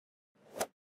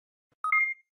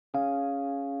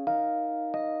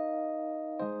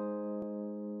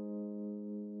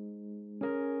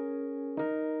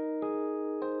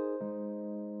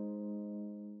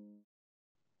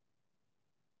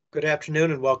Good afternoon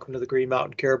and welcome to the Green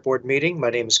Mountain Care Board meeting. My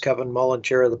name is Kevin Mullen,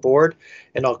 Chair of the Board,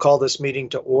 and I'll call this meeting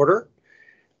to order.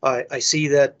 I see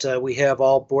that we have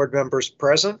all board members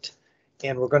present,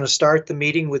 and we're going to start the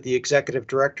meeting with the Executive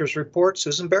Director's report.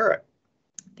 Susan Barrett.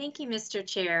 Thank you, Mr.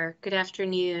 Chair. Good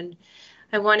afternoon.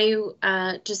 I want to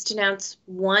just announce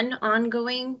one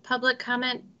ongoing public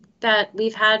comment that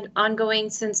we've had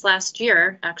ongoing since last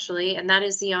year, actually, and that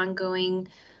is the ongoing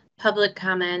public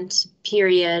comment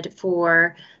period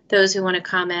for those who want to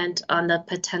comment on the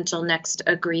potential next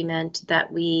agreement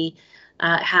that we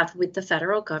have with the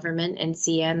federal government and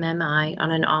CMMI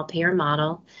on an all-payer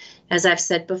model. As I've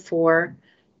said before,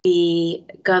 the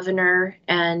governor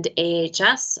and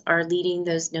AHS are leading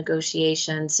those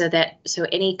negotiations so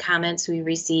any comments we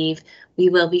receive, we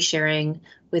will be sharing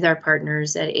with our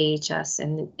partners at AHS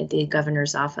and the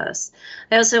governor's office.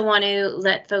 I also want to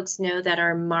let folks know that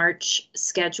our March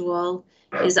schedule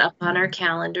is up on our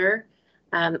calendar.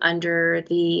 Under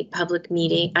the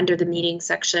meeting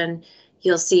section,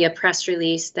 you'll see a press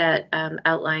release that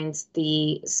outlines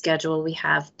the schedule we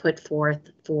have put forth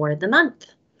for the month.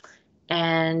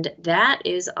 And that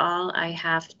is all I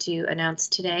have to announce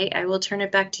today. I will turn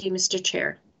it back to you, Mr.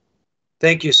 Chair.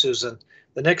 Thank you, Susan.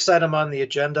 The next item on the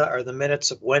agenda are the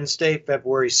minutes of Wednesday,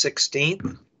 February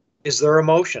 16th. Is there a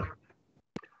motion?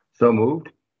 So moved.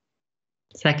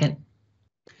 Second.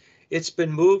 It's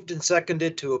been moved and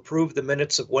seconded to approve the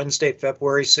minutes of Wednesday,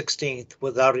 February 16th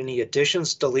without any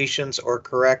additions, deletions, or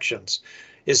corrections.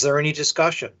 Is there any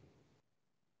discussion?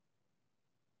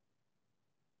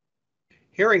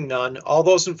 Hearing none, all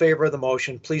those in favor of the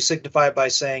motion, please signify by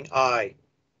saying aye.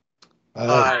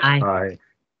 Aye. Aye.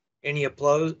 Any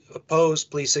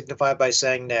opposed, please signify by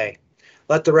saying nay.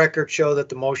 Let the record show that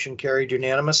the motion carried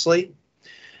unanimously.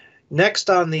 Next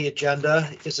on the agenda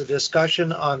is a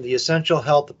discussion on the Essential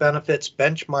Health Benefits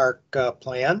Benchmark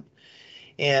Plan.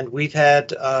 And we've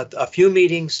had a few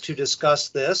meetings to discuss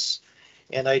this.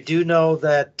 And I do know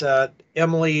that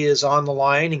Emily is on the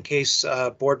line in case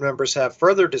board members have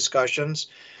further discussions,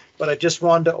 but I just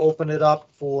wanted to open it up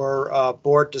for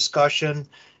board discussion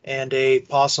and a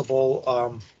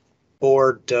possible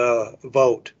board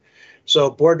vote.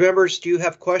 So board members, do you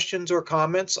have questions or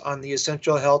comments on the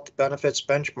Essential Health Benefits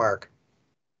Benchmark?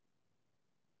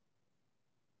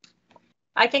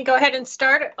 I can go ahead and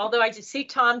start, although I just see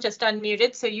Tom just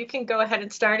unmuted, so you can go ahead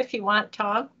and start if you want,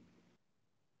 Tom.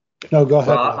 No, go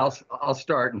ahead. Well, I'll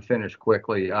start and finish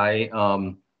quickly.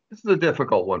 This is a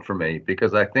difficult one for me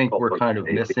because I think we're kind of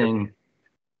missing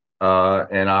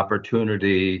an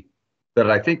opportunity that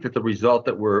I think that the result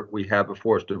that we have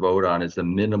before us to vote on is a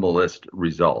minimalist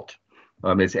result.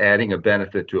 It's adding a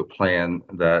benefit to a plan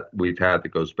that we've had that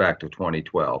goes back to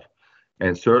 2012.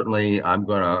 And certainly I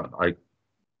know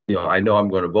I'm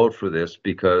going to vote for this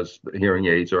because the hearing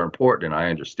aids are important and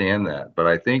I understand that. But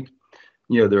I think,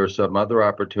 there are some other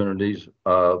opportunities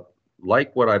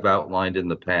like what I've outlined in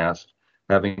the past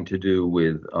having to do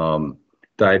with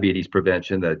diabetes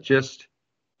prevention that just,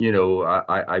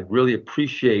 I really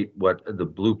appreciate what the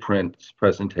Blueprint's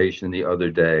presentation the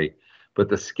other day, but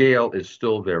the scale is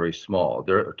still very small.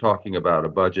 They're talking about a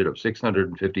budget of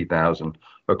 $650,000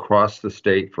 across the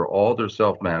state for all their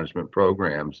self-management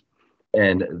programs.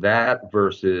 And that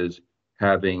versus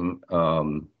having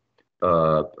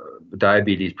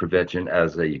diabetes prevention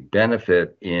as a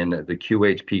benefit in the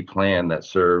QHP plan that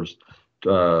serves,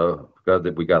 we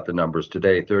got the numbers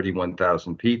today,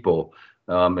 31,000 people.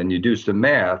 And you do some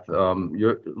math,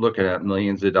 you're looking at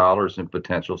millions of dollars in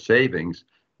potential savings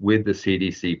with the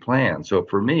CDC plan. So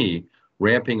for me,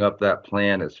 ramping up that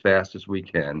plan as fast as we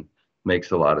can makes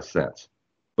a lot of sense.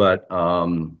 But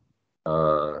so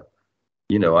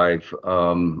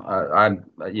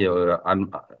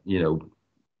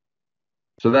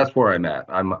that's where I'm at.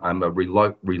 I'm a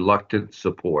reluctant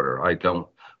supporter. I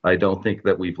don't think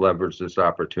that we've leveraged this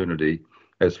opportunity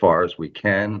as far as we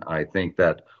can. I think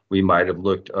that we might have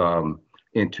looked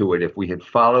into it if we had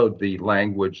followed the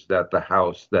language that the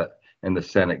House and the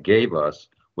Senate gave us,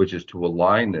 which is to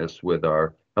align this with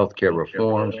our healthcare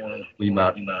reforms. We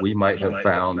might have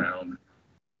found.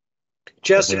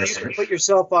 Jess, if you can put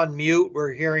yourself on mute,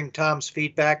 we're hearing Tom's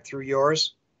feedback through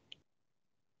yours.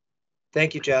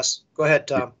 Thank you, Jess. Go ahead,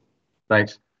 Tom.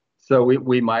 Thanks. So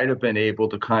we might have been able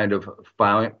to kind of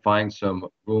find some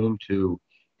room to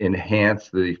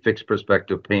enhance the fixed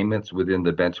prospective payments within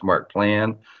the benchmark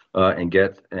plan and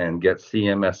get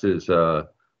CMS's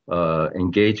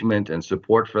engagement and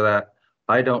support for that.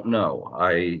 I don't know.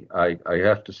 I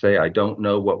have to say I don't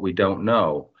know what we don't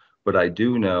know, but I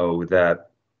do know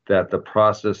that the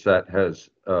process that has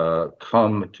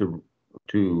come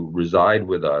to reside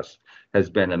with us has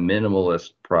been a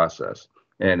minimalist process.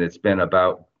 and it's been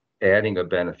about adding a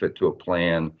benefit to a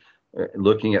plan,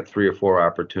 looking at 3 or 4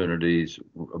 opportunities,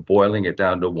 boiling it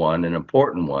down to one, an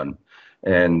important one.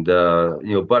 And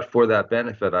but for that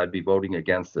benefit, I'd be voting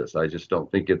against this. I just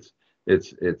don't think it's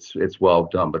well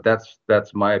done. But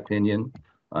that's my opinion.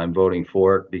 I'm voting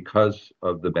for it because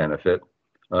of the benefit.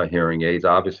 Hearing aids.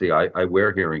 Obviously, I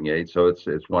wear hearing aids, so it's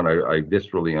one I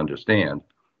viscerally understand.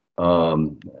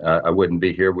 I wouldn't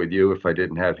be here with you if I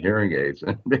didn't have hearing aids,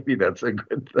 and maybe that's a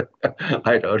good thing.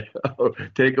 I don't know.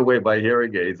 Take away my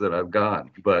hearing aids, and I'm gone.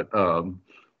 But so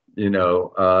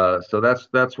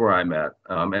that's where I'm at.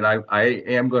 And I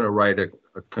am going to write a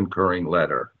concurring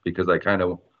letter because I kind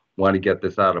of want to get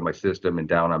this out of my system and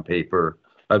down on paper.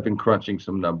 I've been crunching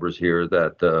some numbers here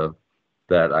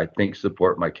that I think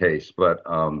support my case, but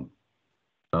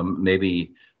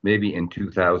maybe in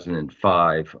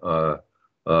 2005,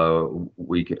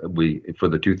 we for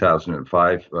the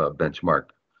 2005 benchmark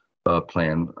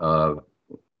plan,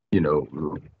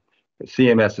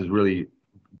 CMS has really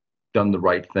done the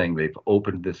right thing. They've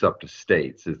opened this up to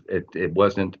states. It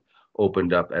wasn't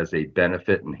opened up as a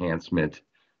benefit enhancement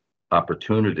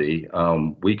opportunity.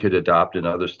 We could adopt in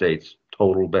other states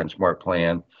total benchmark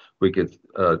plan. We could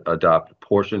adopt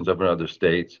portions of another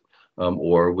states,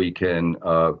 or we can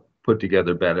put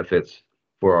together benefits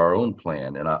for our own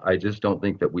plan. And I just don't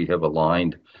think that we have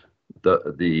aligned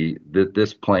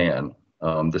this plan,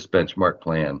 this benchmark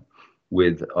plan,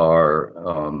 with our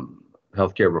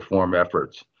healthcare reform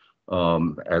efforts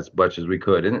as much as we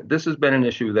could. And this has been an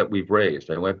issue that we've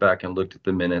raised. I went back and looked at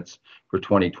the minutes for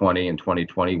 2020 and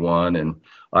 2021, and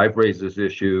I've raised this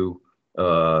issue.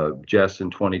 Jess in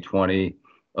 2020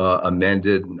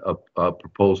 amended a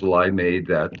proposal I made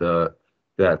that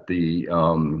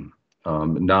the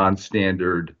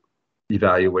non-standard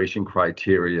evaluation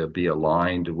criteria be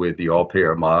aligned with the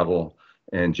all-payer model,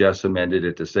 and Jess amended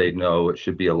it to say no, it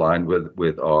should be aligned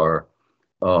with our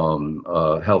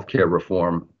healthcare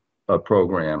reform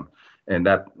program, and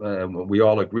that we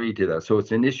all agreed to that. So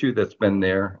it's an issue that's been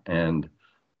there, and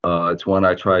it's one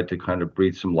I tried to kind of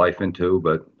breathe some life into,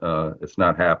 but it's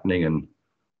not happening, and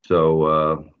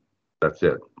so that's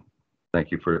it.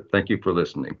 Thank you for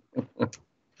listening.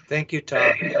 Thank you,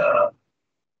 Tom.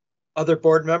 Other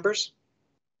board members?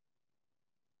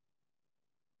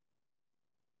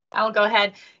 I'll go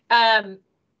ahead. I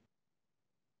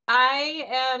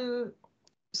am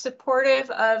supportive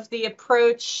of the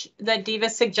approach that Diva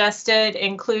suggested,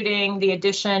 including the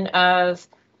addition of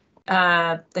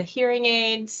the hearing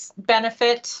aids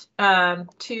benefit to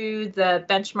the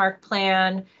benchmark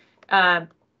plan.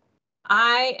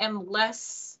 I am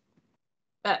less,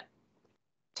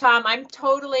 Tom,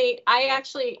 I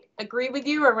actually agree with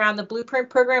you around the Blueprint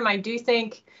program. I do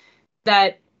think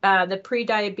that the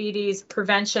pre-diabetes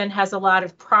prevention has a lot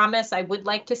of promise. I would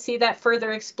like to see that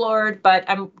further explored, but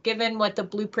given what the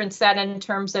Blueprint said in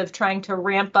terms of trying to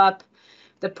ramp up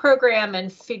the program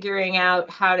and figuring out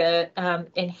how to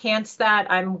enhance that,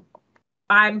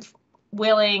 I'm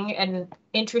willing and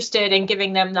interested in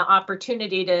giving them the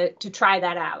opportunity to try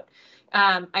that out.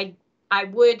 I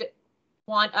would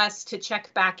want us to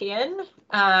check back in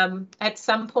at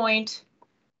some point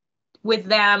with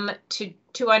them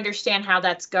to understand how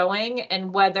that's going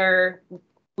and whether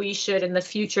we should in the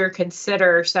future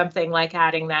consider something like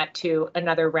adding that to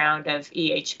another round of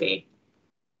EHB.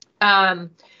 I'm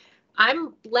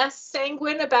less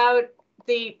sanguine about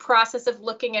the process of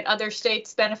looking at other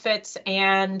states' benefits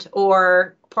and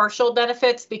or partial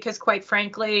benefits because, quite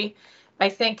frankly, I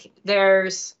think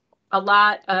there's a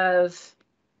lot of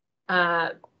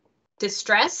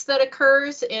distress that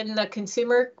occurs in the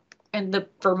consumer and the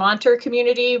Vermonter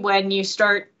community when you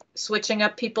start switching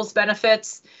up people's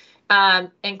benefits.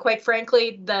 And quite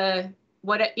frankly,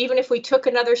 even if we took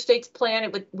another state's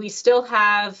plan, we still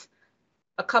have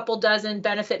a couple dozen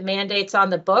benefit mandates on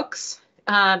the books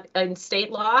in state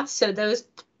law. So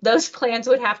those plans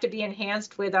would have to be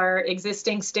enhanced with our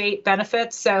existing state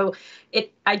benefits. So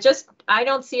I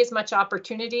don't see as much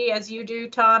opportunity as you do,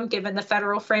 Tom, given the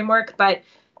federal framework, but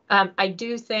I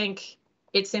do think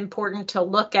it's important to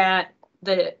look at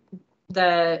the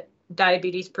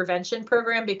diabetes prevention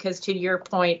program because, to your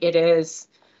point, it is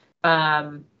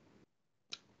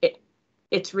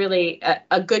it's really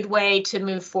a good way to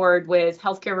move forward with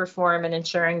healthcare reform and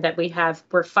ensuring that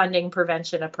we're funding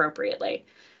prevention appropriately.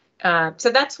 So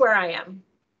that's where I am.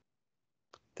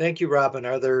 Thank you, Robin.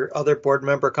 Are there other board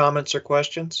member comments or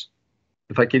questions?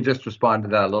 If I could just respond to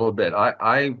that a little bit,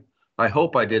 I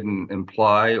hope I didn't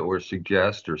imply or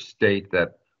suggest or state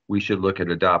that we should look at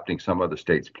adopting some other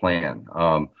state's plan.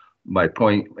 My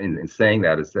point in saying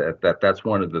that is that that's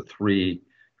one of the three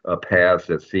paths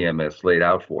that CMS laid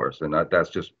out for us, and that's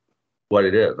just what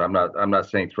it is. I'm not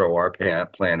saying throw our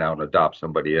plan out and adopt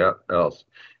somebody else.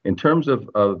 In terms of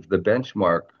the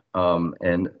benchmark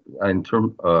and in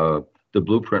terms of the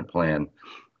blueprint plan,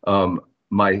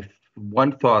 my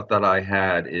one thought that I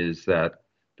had is that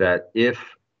if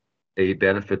a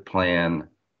benefit plan,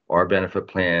 our benefit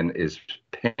plan is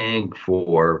paying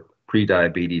for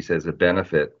prediabetes as a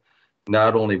benefit,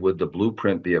 not only would the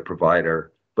blueprint be a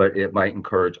provider, but it might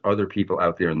encourage other people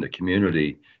out there in the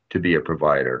community to be a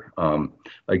provider.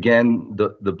 Again,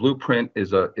 the blueprint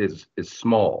is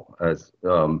small, as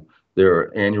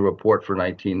their annual report for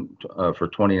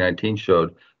 2019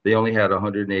 showed. They only had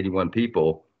 181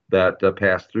 people that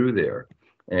passed through there.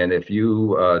 And if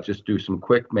you just do some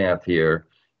quick math here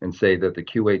and say that the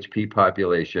QHP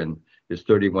population is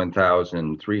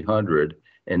 31,300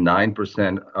 and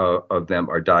 9% of them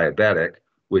are diabetic,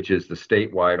 which is the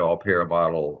statewide all-payer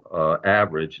model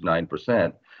average,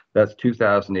 9%, that's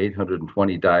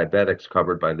 2,820 diabetics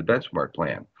covered by the benchmark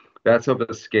plan. That's of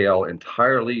a scale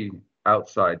entirely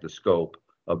outside the scope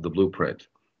of the blueprint.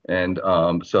 And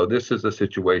so this is a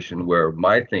situation where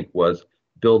my think was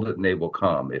build it and they will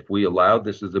come. If we allowed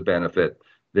this as a benefit,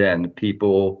 then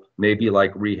people maybe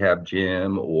like Rehab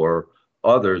Gym or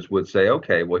others would say,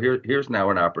 okay, well, here's now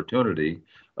an opportunity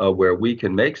where we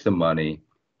can make some money,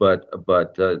 but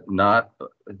not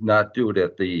do it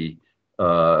at the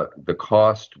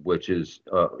cost, which is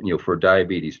for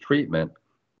diabetes treatment,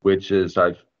 which is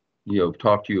I've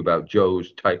talked to you about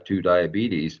Joe's type 2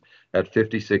 diabetes at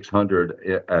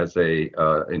 $5,600 as a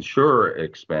insurer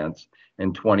expense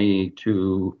and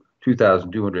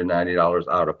 $2,290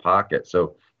 out of pocket.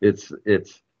 So there's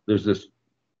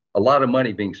a lot of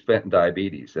money being spent in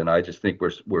diabetes, and I just think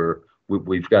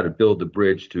we've got to build the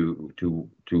bridge to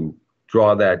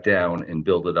draw that down and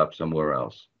build it up somewhere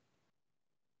else.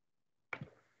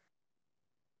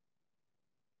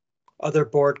 Other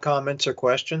board comments or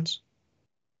questions?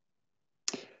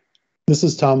 This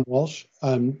is Tom Walsh.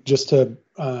 Just to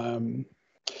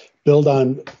build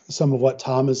on some of what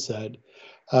Tom has said,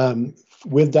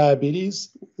 with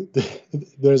diabetes,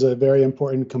 there's a very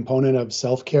important component of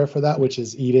self-care for that, which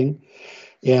is eating.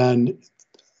 And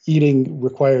eating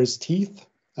requires teeth.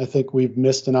 I think we've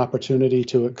missed an opportunity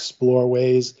to explore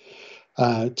ways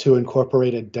to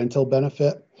incorporate a dental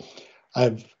benefit.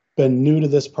 I've been new to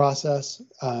this process,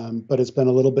 but it's been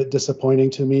a little bit disappointing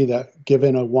to me that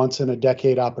given a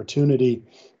once-in-a-decade opportunity,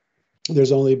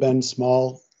 there's only been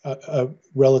a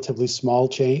relatively small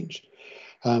change.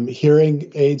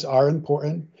 Hearing aids are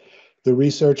important. The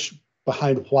research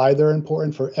behind why they're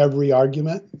important for every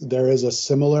argument, there is a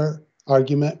similar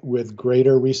argument with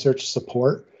greater research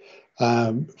support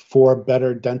for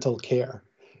better dental care.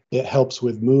 It helps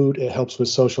with mood, it helps with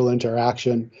social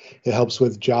interaction, it helps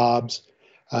with jobs,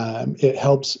 it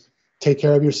helps take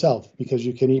care of yourself because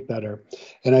you can eat better.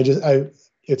 And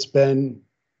it's been,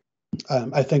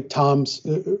 I think Tom's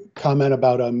comment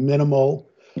about a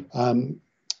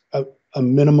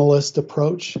minimalist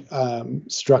approach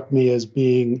struck me as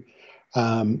being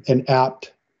an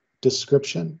apt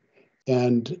description.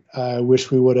 And I wish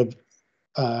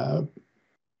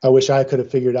I could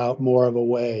have figured out more of a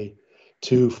way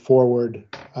to forward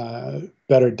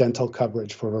better dental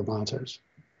coverage for Vermonters.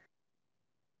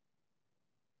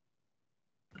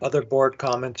 Other board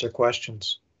comments or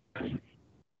questions?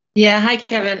 Yeah, hi,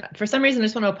 Kevin. For some reason, I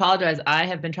just want to apologize. I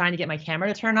have been trying to get my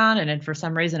camera to turn on, and then for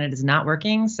some reason it is not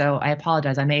working. So I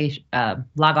apologize. I may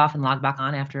log off and log back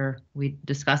on after we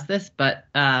discuss this. But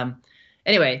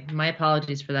anyway, my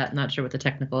apologies for that. Not sure what the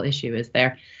technical issue is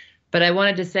there. But I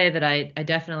wanted to say that I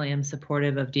definitely am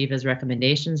supportive of DVHA's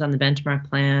recommendations on the benchmark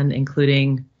plan,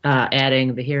 including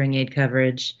adding the hearing aid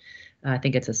coverage. I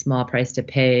think it's a small price to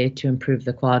pay to improve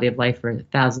the quality of life for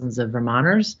thousands of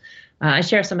Vermonters. I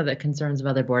share some of the concerns of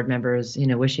other board members,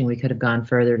 wishing we could have gone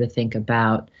further to think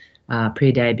about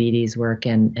pre-diabetes work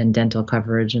and dental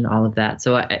coverage and all of that.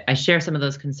 So I share some of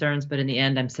those concerns, but in the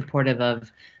end, I'm supportive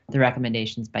of the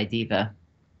recommendations by DVHA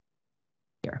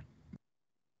here.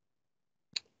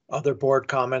 Other board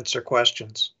comments or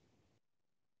questions?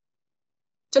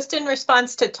 Just in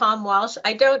response to Tom Walsh,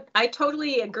 I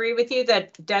totally agree with you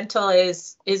that dental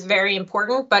is very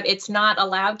important, but it's not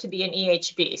allowed to be an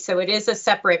EHB. So it is a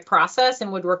separate process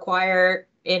and would require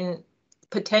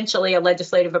potentially a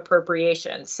legislative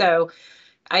appropriation. So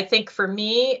I think for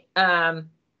me, I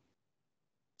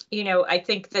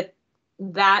think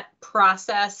that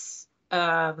process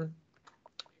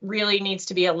really needs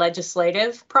to be a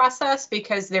legislative process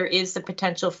because there is the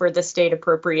potential for the state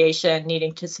appropriation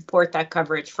needing to support that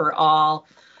coverage for all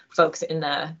folks in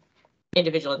the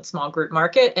individual and small group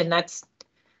market. And that's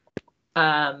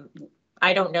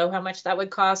I don't know how much that would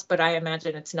cost, but I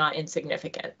imagine it's not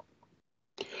insignificant.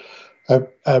 I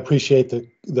appreciate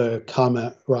the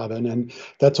comment, Robin, and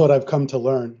that's what I've come to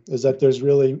learn, is that there's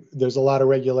a lot of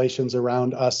regulations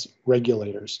around us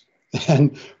regulators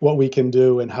and what we can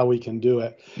do and how we can do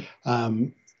it.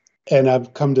 And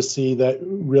I've come to see that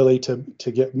really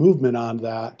to get movement on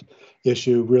that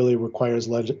issue really requires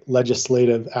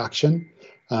legislative action.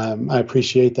 I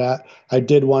appreciate that. I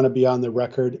did want to be on the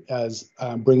record as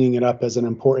bringing it up as an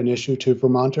important issue to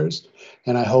Vermonters,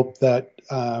 and I hope that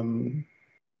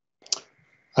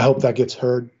gets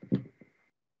heard.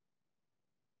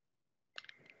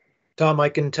 Tom, I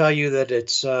can tell you that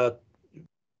it's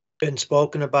been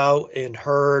spoken about and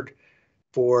heard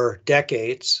for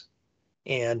decades,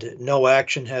 and no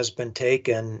action has been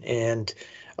taken. And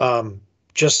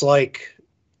just like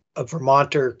a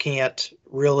Vermonter can't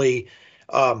really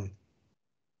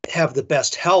have the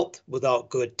best health without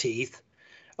good teeth,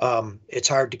 it's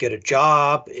hard to get a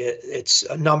job. It's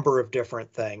a number of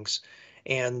different things.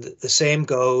 And the same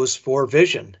goes for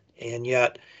vision. And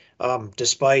yet,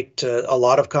 despite a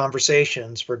lot of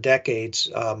conversations for decades,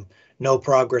 no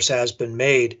progress has been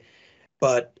made.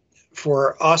 But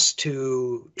for us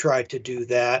to try to do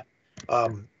that,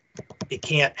 it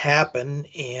can't happen.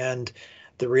 And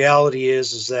the reality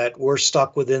is that we're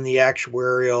stuck within the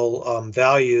actuarial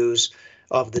values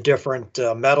of the different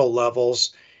metal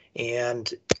levels.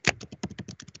 And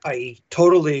I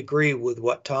totally agree with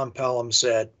what Tom Pelham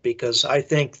said, because I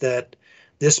think that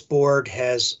this board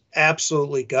has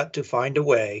absolutely got to find a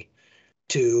way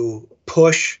to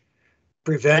push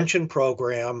prevention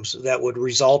programs that would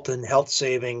result in health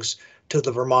savings to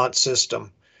the Vermont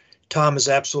system. Tom is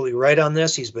absolutely right on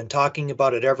this. He's been talking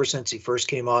about it ever since he first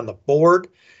came on the board,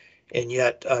 and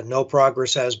yet no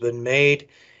progress has been made.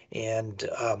 And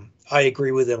I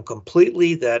agree with him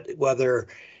completely that whether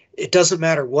it doesn't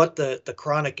matter what the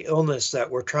chronic illness that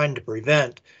we're trying to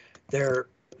prevent, there's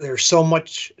so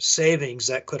much savings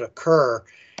that could occur.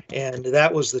 And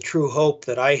that was the true hope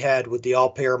that I had with the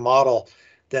all-payer model,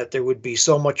 that there would be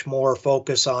so much more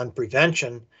focus on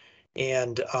prevention.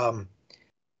 And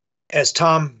as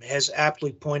Tom has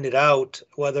aptly pointed out,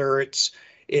 whether it's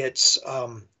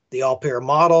the all-payer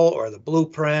model or the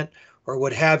blueprint or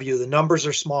what have you, the numbers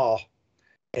are small.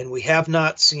 And we have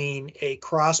not seen a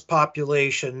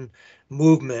cross-population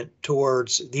movement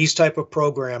towards these type of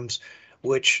programs,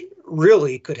 which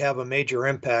really could have a major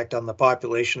impact on the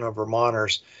population of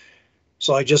Vermonters.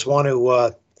 So I just want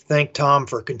to thank Tom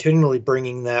for continually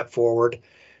bringing that forward,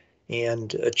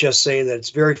 and just say that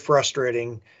it's very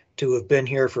frustrating to have been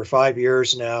here for 5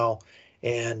 years now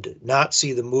and not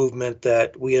see the movement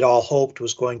that we had all hoped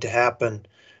was going to happen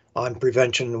on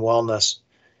prevention and wellness.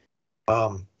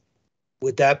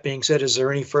 With that being said, is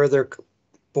there any further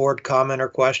board comment or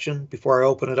question before I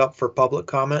open it up for public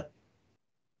comment?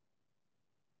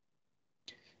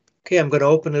 Okay, I'm going to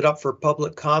open it up for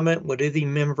public comment. Would any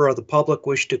member of the public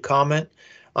wish to comment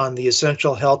on the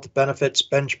Essential Health Benefits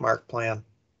Benchmark Plan?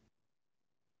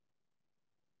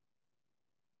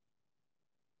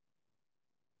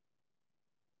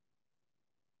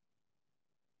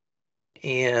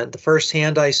 And the first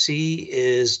hand I see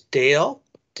is Dale.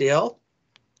 Dale?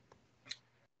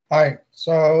 Hi,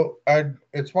 so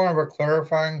it's more of a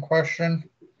clarifying question.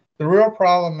 The real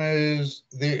problem is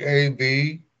the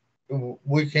AV.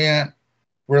 We can't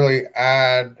really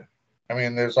add, I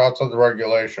mean, there's also the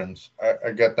regulations.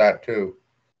 I get that too.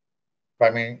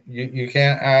 But I mean, you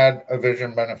can't add a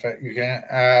vision benefit. You can't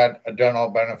add a dental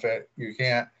benefit. You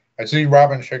can't, I see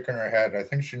Robin shaking her head. I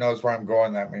think she knows where I'm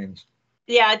going, that means.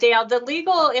 Yeah, Dale, the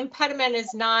legal impediment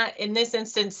is not, in this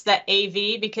instance, the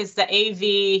AV, because the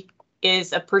AV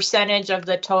is a percentage of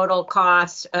the total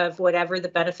cost of whatever the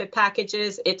benefit package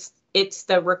is. It's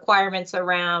the requirements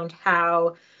around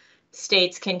how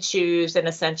states can choose an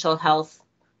essential health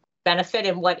benefit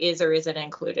and what is or isn't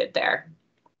included there.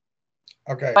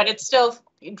 Okay. But it's still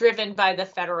driven by the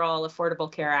federal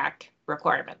Affordable Care Act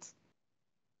requirements.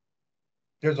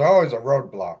 There's always a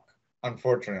roadblock,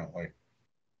 unfortunately.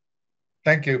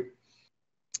 Thank you.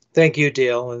 Thank you,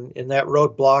 Dale. And that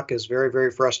roadblock is very,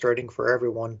 very frustrating for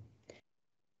everyone.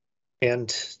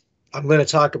 And I'm going to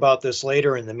talk about this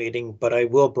later in the meeting, but I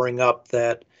will bring up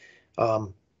that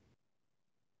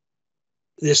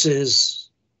this is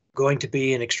going to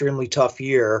be an extremely tough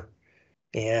year,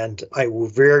 and I will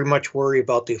very much worry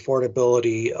about the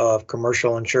affordability of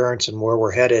commercial insurance and where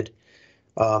we're headed.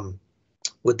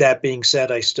 With that being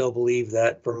said, I still believe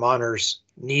that Vermonters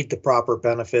need the proper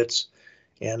benefits,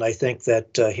 and I think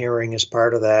that hearing is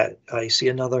part of that. I see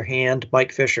another hand,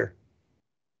 Mike Fisher.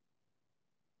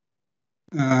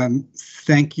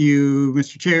 Thank you,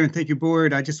 Mr. Chair, and thank you,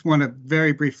 Board. I just want to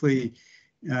very briefly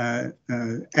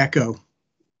echo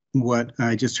what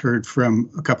I just heard from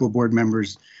a couple of board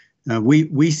members.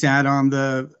 We sat on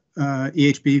the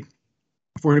EHB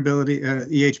affordability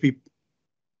EHB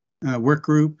work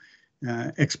group,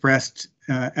 expressed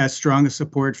as strong a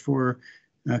support for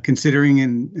considering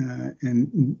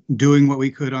and doing what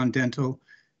we could on dental,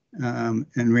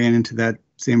 and ran into that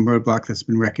same roadblock that's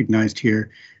been recognized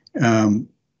here.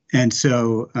 And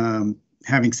so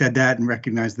having said that and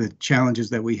recognize the challenges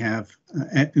that we have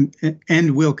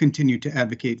and will continue to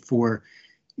advocate for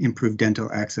improved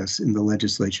dental access in the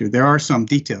legislature. There are some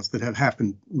details that have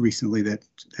happened recently that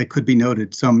could be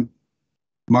noted, some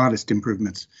modest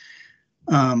improvements.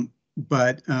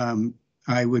 But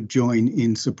I would join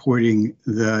in supporting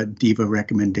the DEVA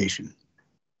recommendation.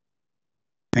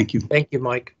 Thank you. Thank you,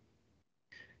 Mike.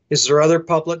 Is there other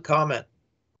public comment?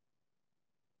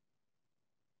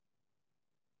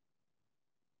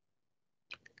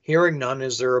 Hearing none,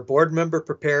 is there a board member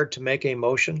prepared to make a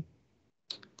motion?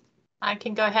 I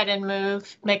can go ahead and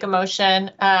make a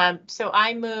motion. So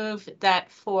I move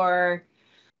that for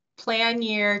plan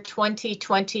year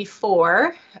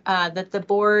 2024, that the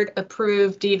board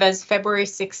approve DEVA's February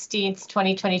 16th,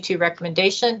 2022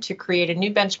 recommendation to create a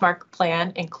new benchmark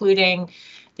plan, including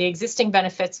the existing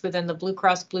benefits within the Blue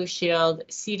Cross Blue Shield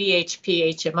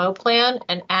CDHP HMO plan,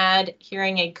 and add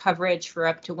hearing aid coverage for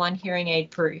up to 1 hearing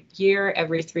aid per year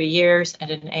every 3 years and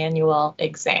an annual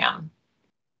exam.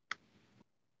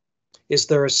 Is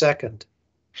there a second?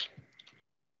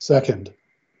 Second.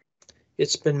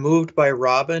 It's been moved by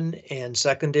Robin and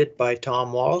seconded by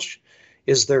Tom Walsh.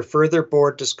 Is there further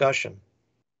board discussion?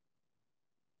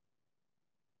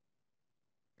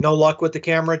 No luck with the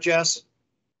camera, Jess?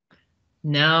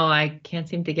 No, I can't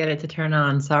seem to get it to turn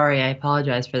on. Sorry, I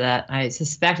apologize for that. I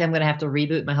suspect I'm going to have to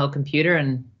reboot my whole computer,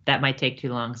 and that might take too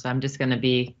long. So I'm just going to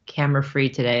be camera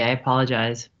free today. I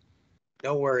apologize.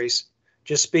 No worries.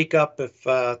 Just speak up if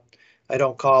I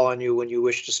don't call on you when you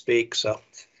wish to speak. So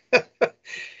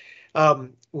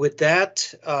with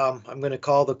that, I'm going to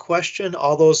call the question.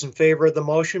 All those in favor of the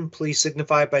motion, please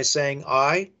signify by saying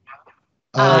aye.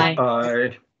 Aye.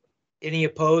 Aye. Any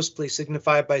opposed, please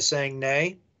signify by saying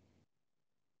nay.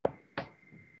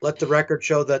 Let the record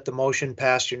show that the motion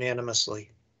passed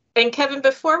unanimously. And Kevin,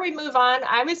 before we move on,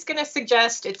 I was going to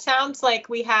suggest, it sounds like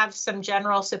we have some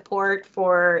general support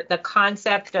for the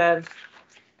concept of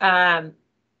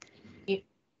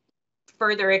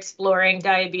further exploring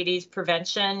diabetes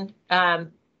prevention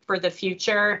for the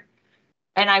future.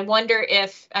 And I wonder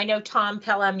if, I know Tom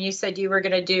Pelham, you said you were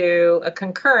going to do a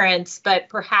concurrence, but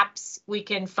perhaps we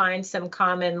can find some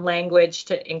common language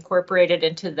to incorporate it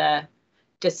into the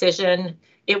decision.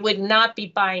 It would not be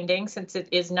binding since it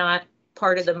is not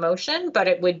part of the motion, but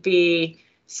it would be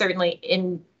certainly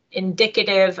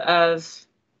indicative of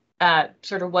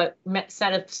sort of what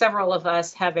several of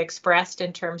us have expressed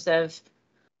in terms of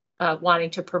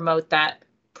wanting to promote that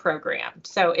program.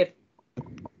 So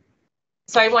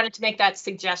I wanted to make that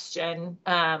suggestion.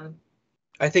 I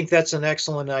think that's an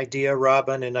excellent idea,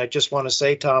 Robin. And I just want to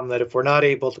say, Tom, that if we're not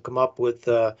able to come up with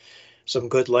some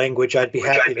good language, I'd be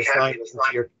happy to sign it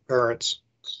into your concurrence.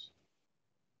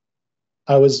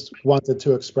 I wanted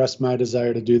to express my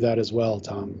desire to do that as well,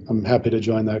 Tom. I'm happy to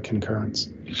join that concurrence.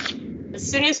 As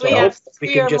soon as we have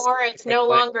 3 or more, it's no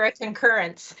longer a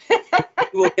concurrence.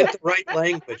 We'll get the right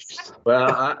language.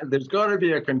 Well, there's going to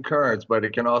be a concurrence, but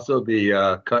it can also be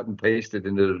cut and pasted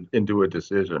into a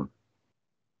decision.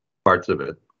 Parts of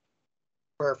it.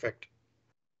 Perfect.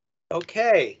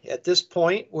 Okay, at this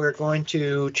point, we're going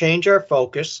to change our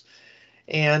focus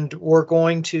and we're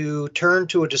going to turn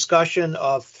to a discussion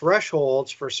of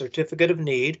thresholds for certificate of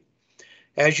need.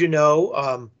 As you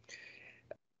know,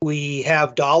 we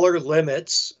have dollar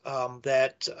limits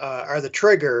that are the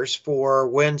triggers for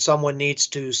when someone needs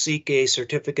to seek a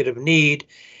certificate of need.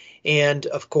 And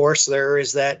of course, there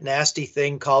is that nasty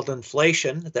thing called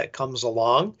inflation that comes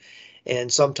along.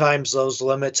 And sometimes those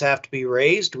limits have to be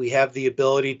raised. We have the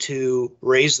ability to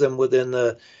raise them within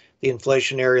the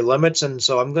inflationary limits. And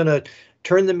so I'm going to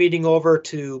turn the meeting over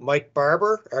to Mike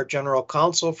Barber, our general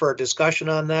counsel, for a discussion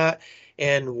on that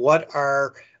and what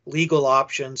our legal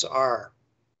options are.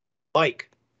 Mike.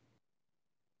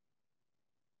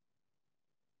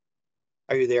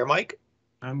 Are you there, Mike?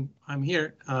 I'm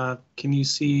here. Can you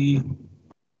see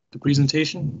the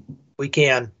presentation? We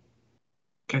can.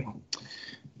 Okay.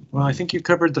 Well, I think you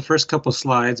covered the first couple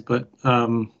slides, but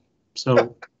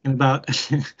so in about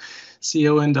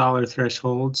CON dollar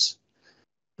thresholds,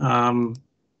 there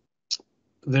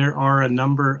are a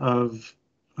number of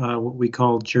what we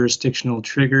call jurisdictional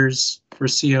triggers for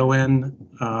CON.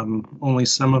 Only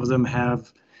some of them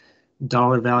have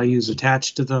dollar values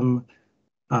attached to them.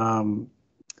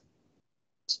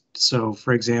 So,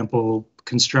 for example,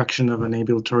 construction of an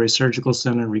ambulatory surgical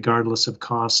center, regardless of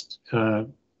cost,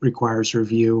 requires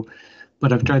review.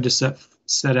 But I've tried to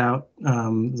set out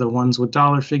the ones with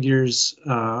dollar figures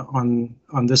on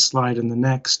this slide and the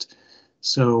next.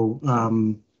 So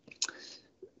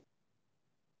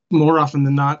more often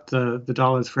than not, the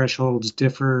dollar thresholds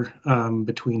differ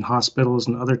between hospitals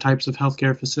and other types of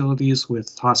healthcare facilities,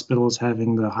 with hospitals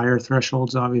having the higher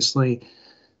thresholds, obviously.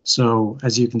 So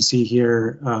as you can see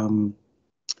here, kind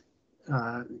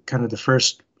of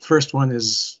the first one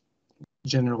is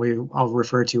generally I'll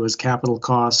refer to as capital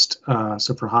cost.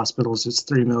 So for hospitals, it's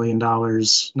 $3 million,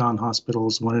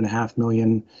 non-hospitals, $1.5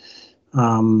 million.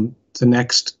 The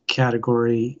next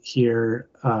category here,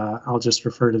 I'll just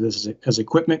refer to this as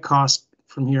equipment cost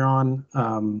from here on.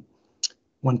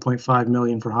 1.5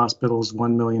 million for hospitals,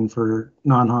 1 million for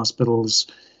non-hospitals,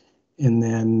 and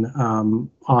then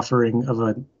offering of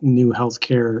a new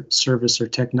healthcare service or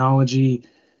technology.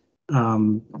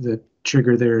 The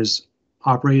trigger there is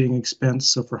operating expense.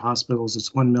 So for hospitals,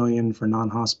 it's 1 million. For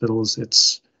non-hospitals,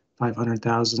 it's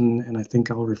 500,000. And I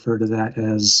think I'll refer to that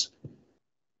as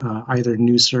either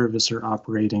new service or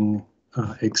operating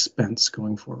expense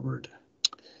going forward.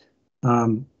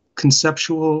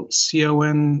 Conceptual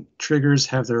CON triggers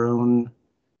have their own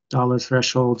dollar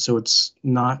threshold, so it's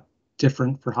not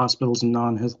different for hospitals and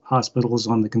non-hospitals.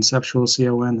 On the conceptual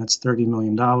CON, that's $30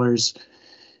 million.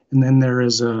 And then there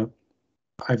is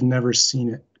I've never seen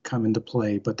it come into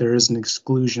play, but there is an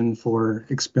exclusion for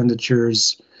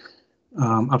expenditures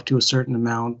up to a certain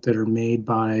amount that are made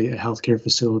by a healthcare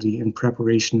facility in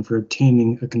preparation for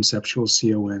obtaining a conceptual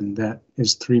CON. That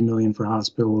is 3 million for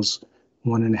hospitals,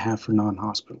 1.5 for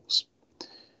non-hospitals.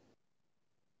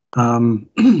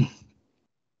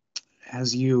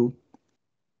 As you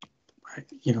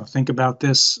think about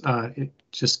this,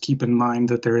 just keep in mind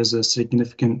that there is a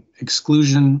significant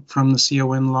exclusion from the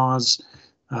CON laws.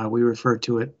 We refer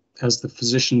to it as the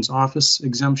physician's office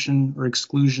exemption or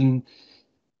exclusion.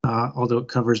 Although it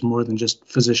covers more than just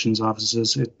physicians'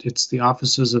 offices, it's the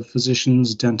offices of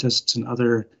physicians, dentists, and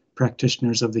other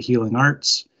practitioners of the healing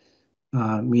arts,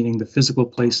 meaning the physical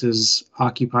places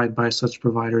occupied by such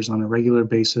providers on a regular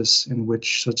basis in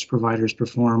which such providers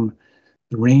perform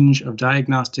the range of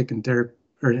diagnostic and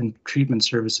treatment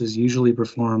services usually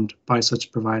performed by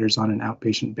such providers on an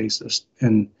outpatient basis.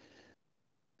 And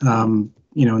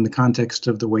in the context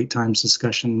of the wait times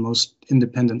discussion, most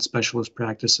independent specialist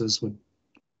practices would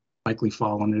likely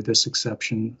fall under this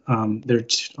exception. There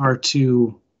are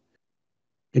two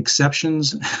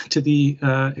exceptions to the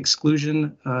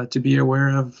exclusion to be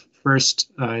aware of.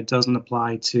 First, it doesn't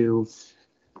apply to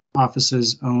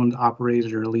offices owned,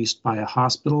 operated, or leased by a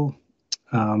hospital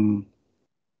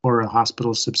or a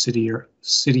hospital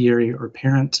subsidiary or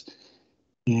parent.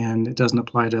 And it doesn't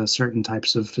apply to certain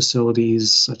types of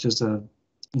facilities, such as a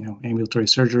ambulatory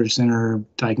surgery center,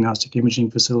 diagnostic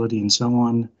imaging facility, and so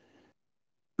on.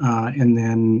 And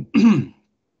then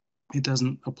it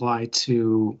doesn't apply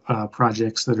to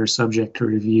projects that are subject to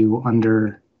review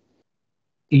under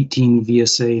 18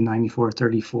 VSA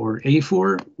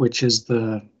 9434A4, which is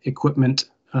the equipment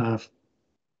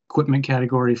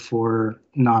category for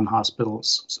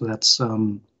non-hospitals. So that's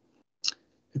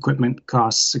equipment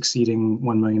costs exceeding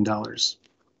 $1 million.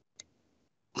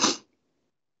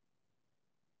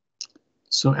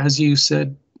 So as you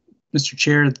said, Mr.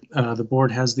 Chair, the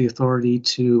board has the authority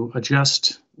to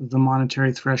adjust the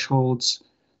monetary thresholds.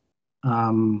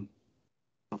 In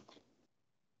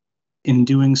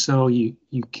doing so, you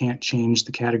can't change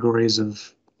the categories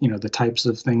of the types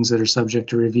of things that are subject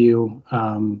to review,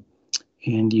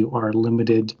 and you are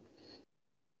limited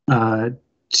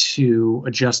to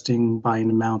adjusting by an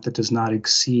amount that does not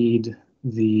exceed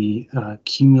the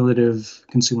cumulative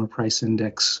consumer price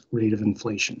index rate of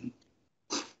inflation.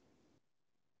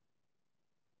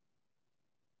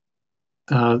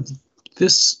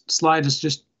 This slide is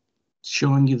just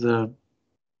showing you the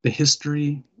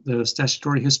history, the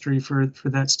statutory history for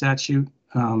that statute.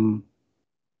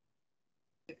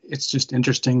 It's just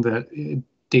interesting that it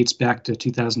dates back to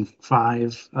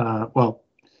 2005.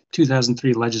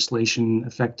 2003 legislation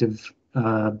effective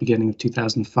beginning of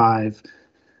 2005.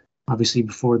 Obviously,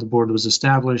 before the board was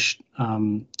established,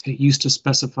 it used to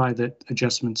specify that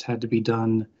adjustments had to be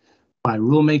done by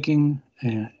rulemaking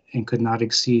and could not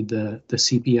exceed the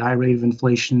CPI rate of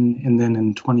inflation. And then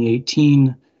in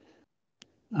 2018,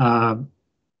 the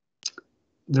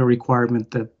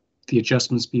requirement that the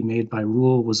adjustments be made by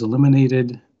rule was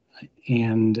eliminated,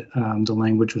 and the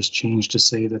language was changed to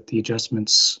say that the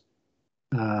adjustments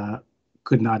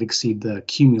could not exceed the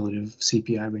cumulative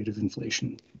CPI rate of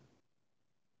inflation.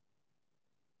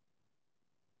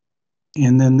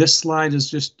 And then this slide is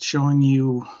just showing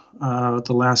you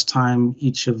the last time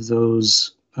each of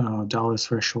those dollar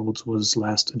thresholds was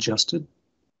last adjusted.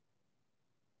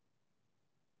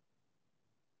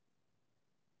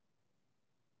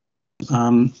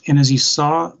 And as you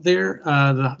saw there,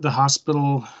 the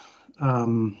hospital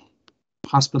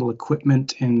hospital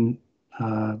equipment and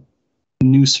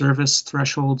new service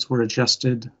thresholds were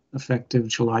adjusted effective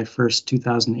July 1st,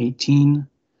 2018.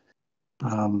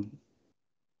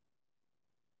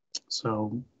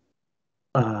 So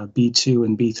B2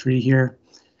 and B3 here.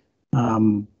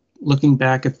 Looking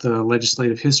back at the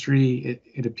legislative history,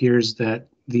 it appears that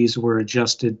these were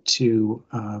adjusted to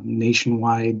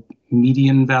nationwide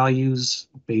median values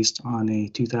based on a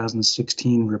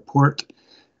 2016 report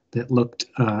that looked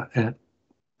at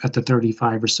the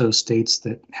 35 or so states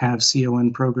that have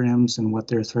CON programs and what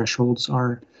their thresholds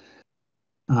are.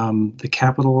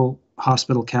 The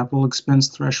hospital capital expense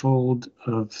threshold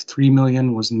of $3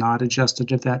 million was not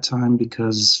adjusted at that time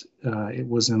because it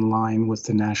was in line with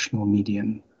the national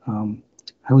median.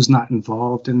 I was not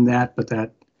involved in that, but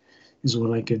that is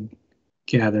what I could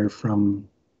gather from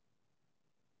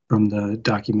the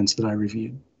documents that I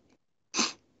reviewed.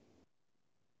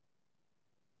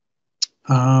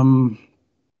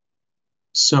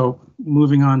 So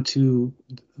moving on to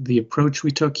the approach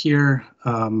we took here,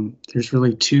 there's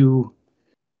really two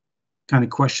kind of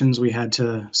questions we had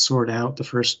to sort out. The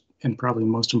first and probably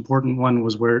most important one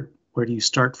was where do you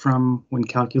start from when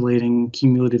calculating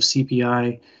cumulative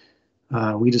CPI?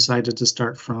 We decided to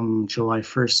start from July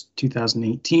 1st,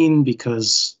 2018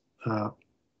 because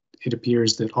it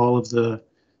appears that all of the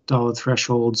dollar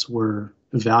thresholds were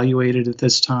evaluated at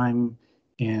this time.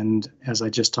 And as I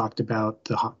just talked about,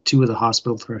 two of the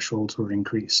hospital thresholds were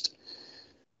increased.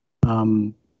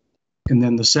 And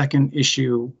then the second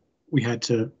issue we had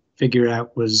to figure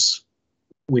out was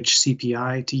which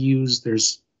CPI to use.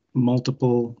 There's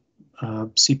multiple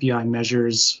CPI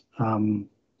measures.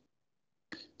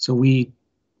 So we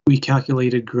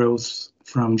calculated growth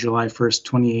from July 1st,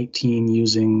 2018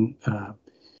 using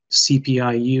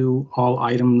CPIU, all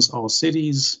items, all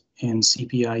cities, and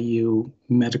CPIU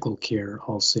medical care,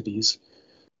 all cities.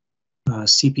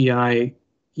 CPIU,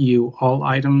 all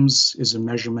items, is a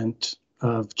measurement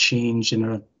of change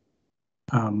in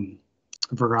a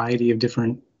variety of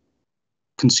different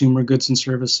consumer goods and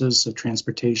services, so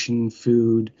transportation,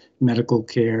 food, medical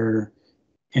care,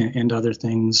 and other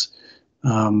things.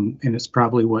 And it's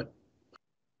probably what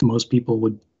most people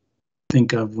would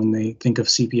think of when they think of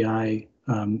CPI.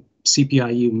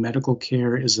 CPIU medical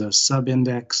care is a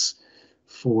sub-index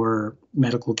for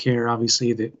medical care.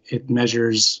 Obviously, that it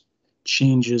measures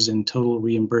changes in total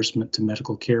reimbursement to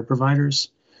medical care providers.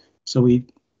 So we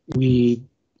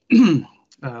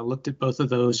looked at both of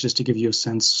those just to give you a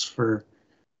sense for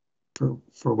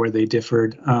where they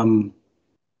differed.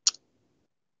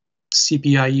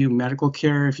 CPIU medical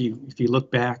care, if you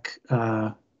look back,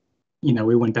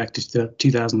 we went back to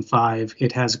 2005.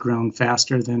 It has grown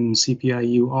faster than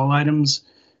CPIU all items,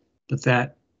 but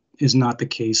that is not the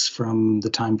case from the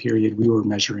time period we were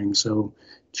measuring. So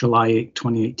July 8,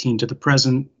 2018 to the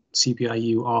present,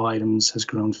 CPIU all items has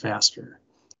grown faster.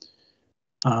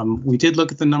 We did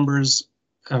look at the numbers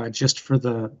just for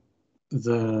the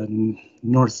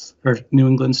North or New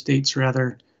England states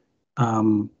rather,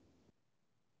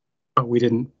 but we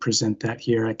didn't present that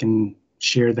here. I can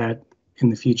share that in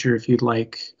the future if you'd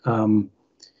like.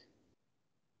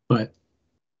 But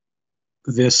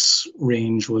this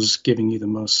range was giving you the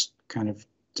most kind of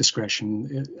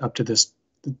discretion up to this.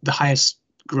 The highest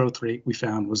growth rate we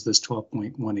found was this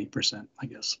 12.18%, I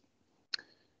guess.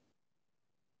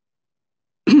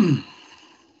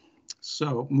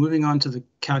 So moving on to the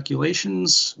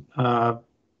calculations,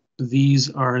 these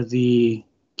are the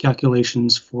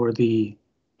calculations for the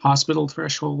hospital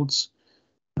thresholds.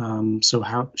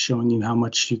 So showing you how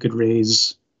much you could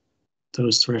raise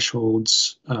those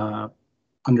thresholds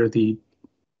under the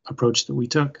approach that we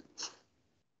took.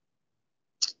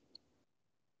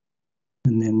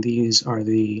 And then these are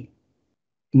the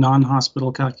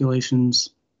non-hospital calculations.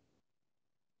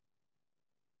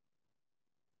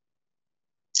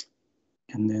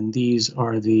 And then these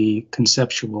are the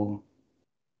conceptual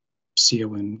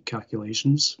CON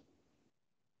calculations.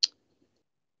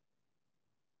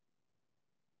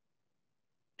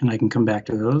 And I can come back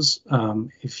to those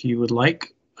if you would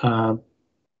like.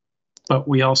 But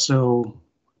we also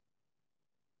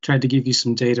tried to give you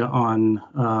some data on,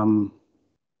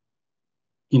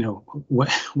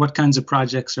 what kinds of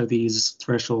projects are these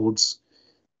thresholds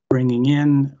bringing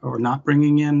in or not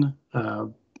bringing in.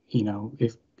 You know,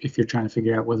 if you're trying to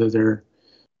figure out whether they're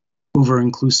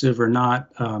over-inclusive or not,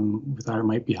 we thought it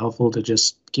might be helpful to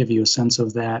just give you a sense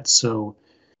of that. So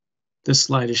this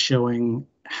slide is showing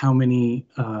how many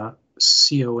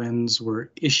CONs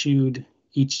were issued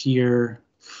each year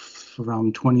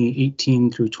from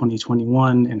 2018 through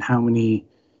 2021, and how many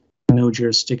no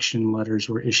jurisdiction letters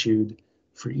were issued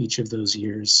for each of those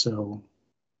years. So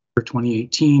for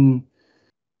 2018,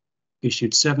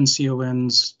 issued 7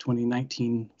 CONs,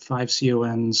 2019, 5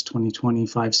 CONs, 2020,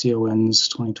 5 CONs,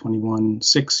 2021,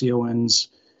 6 CONs.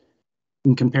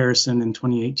 In comparison, in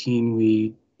 2018,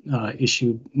 we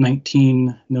issued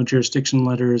 19 no jurisdiction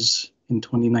letters. In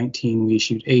 2019, we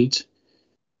issued 8.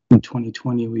 In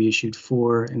 2020, we issued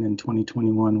 4. And in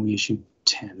 2021, we issued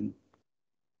 10.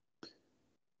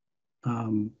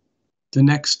 The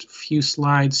next few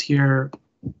slides here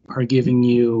are giving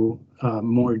you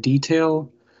more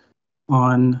detail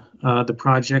on the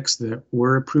projects that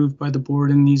were approved by the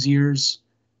board in these years.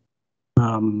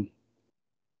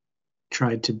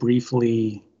 Tried to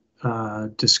briefly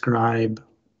describe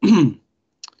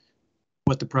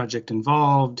what the project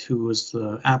involved, who was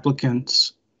the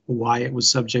applicant, why it was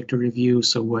subject to review,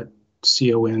 so what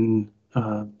CON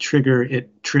trigger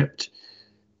it tripped,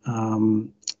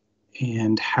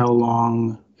 and how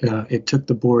long it took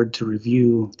the board to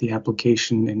review the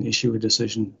application and issue a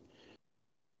decision.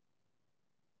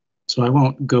 So I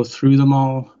won't go through them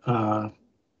all.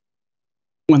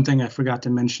 One thing I forgot to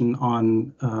mention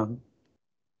on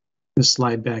this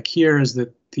slide back here is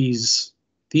that these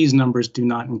numbers do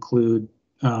not include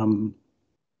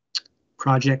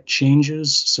project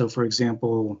changes. So for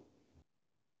example,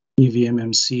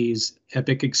 UVMMC's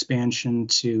EPIC expansion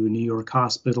to New York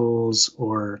hospitals,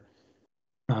 or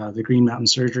the Green Mountain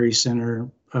Surgery Center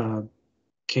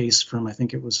case from, I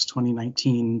think it was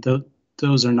 2019.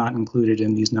 Those are not included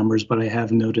in these numbers, but I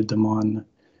have noted them on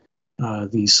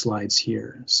these slides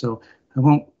here. So I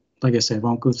won't, like I said, I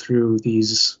won't go through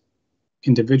these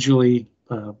individually.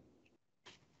 I'll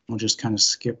just kind of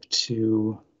skip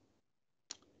to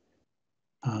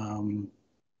the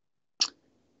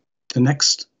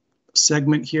next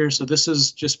segment here. So this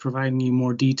is just providing you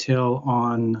more detail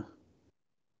on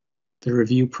the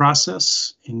review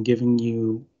process and giving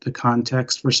you the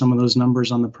context for some of those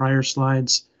numbers on the prior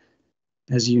slides.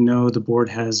 As you know, the board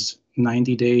has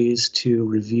 90 days to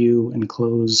review and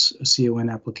close a CON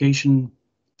application.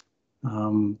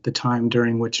 The time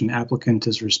during which an applicant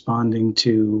is responding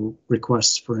to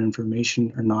requests for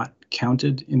information are not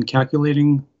counted in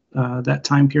calculating that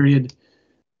time period.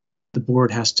 The board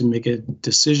has to make a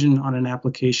decision on an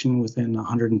application within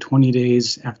 120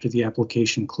 days after the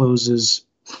application closes.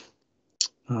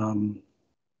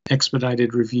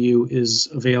 Expedited review is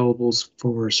available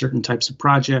for certain types of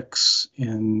projects,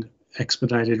 and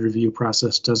expedited review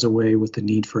process does away with the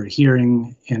need for a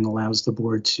hearing and allows the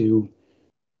board to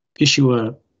issue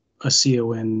a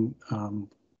CON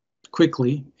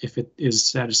quickly if it is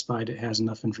satisfied it has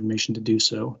enough information to do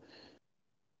so.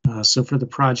 So for the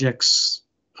projects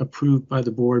approved by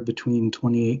the board between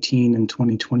 2018 and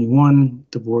 2021,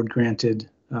 the board granted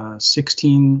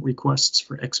 16 requests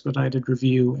for expedited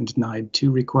review and denied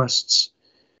 2 requests.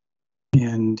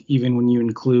 And even when you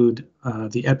include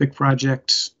the EPIC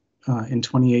project in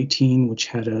 2018, which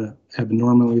had an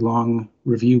abnormally long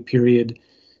review period,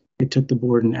 it took the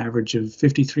board an average of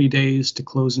 53 days to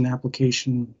close an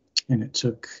application, and it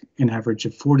took an average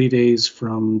of 40 days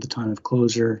from the time of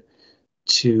closure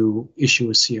to issue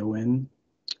a CON.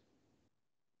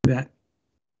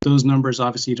 Those numbers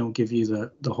obviously don't give you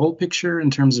the whole picture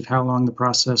in terms of how long the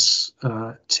process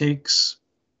takes,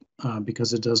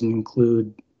 because it doesn't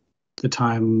include the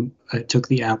time it took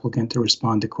the applicant to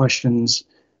respond to questions.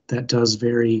 That does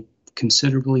vary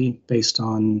considerably based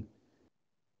on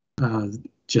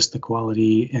just the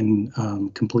quality and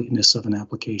completeness of an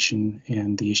application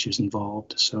and the issues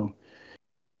involved. So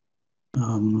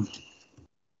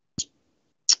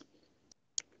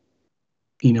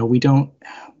you know, we don't.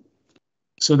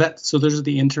 So those are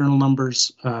the internal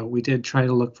numbers. We did try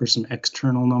to look for some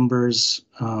external numbers.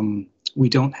 We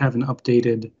don't have an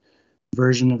updated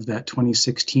version of that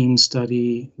 2016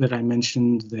 study that I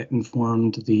mentioned that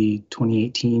informed the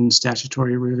 2018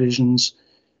 statutory revisions.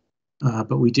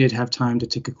 But we did have time to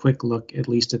take a quick look, at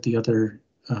least at the other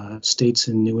states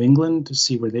in New England, to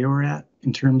see where they were at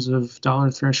in terms of dollar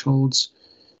thresholds.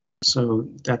 So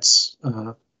that's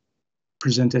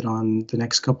presented on the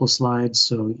next couple of slides.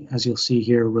 So as you'll see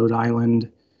here, Rhode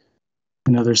Island,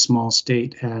 another small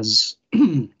state, has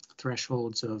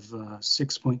thresholds of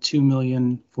 6.2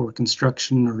 million for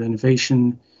construction or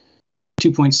renovation,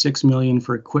 2.6 million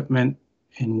for equipment,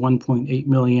 and 1.8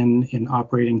 million in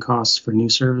operating costs for new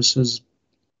services.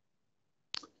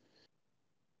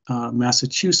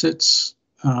 Massachusetts,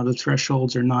 the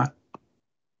thresholds are not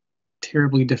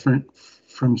terribly different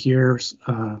from here.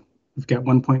 We've got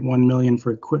 1.1 million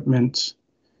for equipment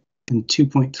and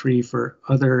 2.3 for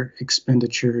other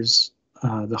expenditures.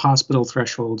 The hospital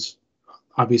thresholds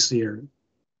obviously are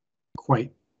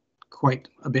quite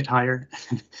a bit higher,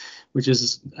 which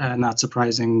is not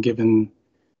surprising given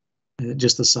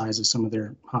just the size of some of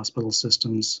their hospital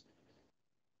systems.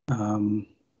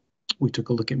 We took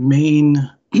a look at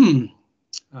Maine.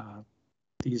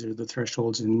 These are the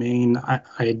thresholds in Maine.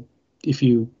 If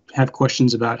you have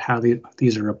questions about how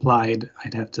these are applied,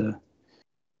 I'd have to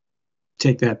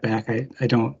take that back. I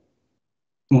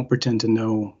won't pretend to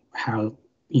know how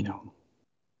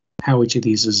each of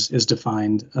these is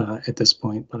defined at this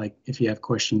point. But if you have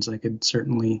questions, I could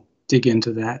certainly dig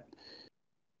into that.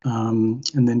 And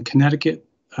then Connecticut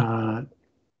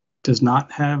does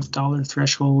not have dollar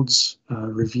thresholds.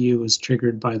 Review is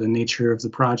triggered by the nature of the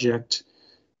project.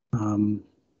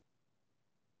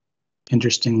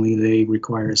 Interestingly, they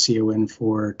require a CON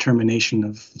for termination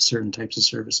of certain types of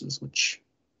services, which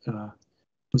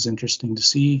was interesting to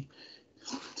see.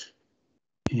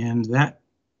 And that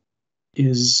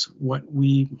is what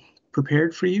we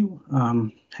prepared for you.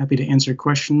 Happy to answer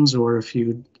questions, or if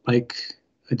you'd like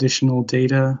additional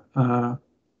data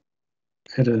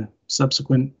at a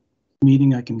subsequent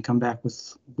meeting, I can come back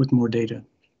with more data.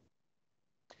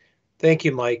 Thank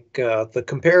you, Mike. The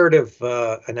comparative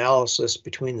analysis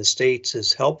between the states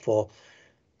is helpful,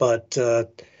 but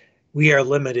we are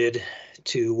limited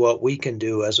to what we can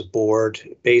do as a board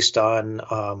based on,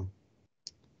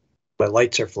 my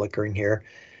lights are flickering here,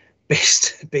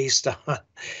 based on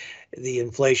the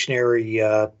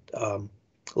inflationary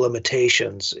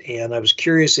limitations. And I was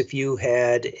curious if you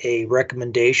had a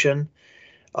recommendation,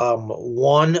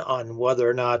 one, on whether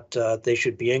or not they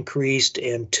should be increased,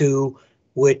 and two,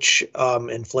 which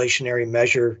inflationary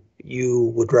measure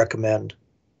you would recommend.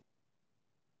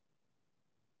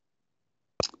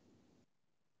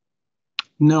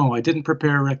 No, I didn't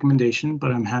prepare a recommendation,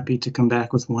 but I'm happy to come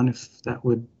back with one if that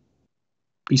would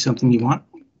be something you want.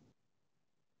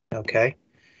 Okay.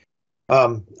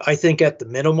 I think at the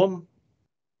minimum,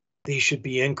 these should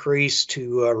be increased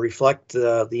to reflect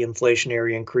the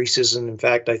inflationary increases. And in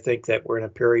fact, I think that we're in a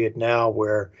period now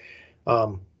where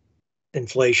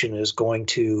inflation is going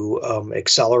to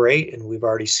accelerate, and we've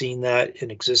already seen that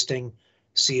in existing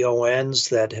CONs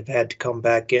that have had to come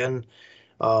back in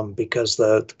because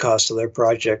the cost of their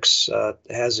projects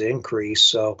has increased.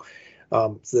 So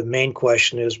the main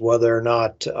question is whether or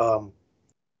not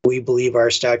we believe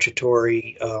our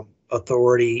statutory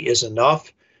authority is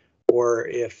enough, or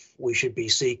if we should be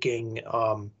seeking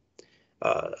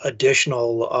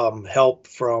additional help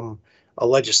from a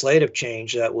legislative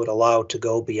change that would allow to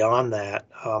go beyond that.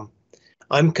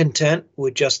 I'm content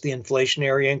with just the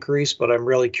inflationary increase, but I'm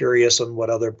really curious on what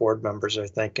other board members are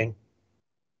thinking.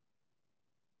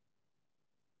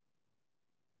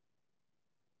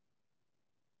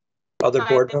 Other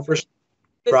board members?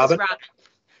 Robin? This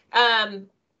is Robin.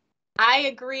 I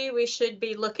agree we should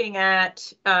be looking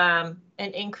at an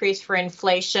increase for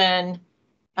inflation.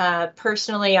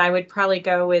 Personally, I would probably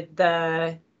go with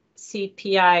the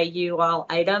CPI-U all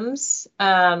items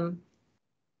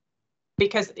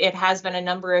because it has been a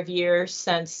number of years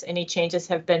since any changes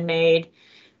have been made.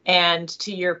 And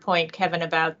to your point, Kevin,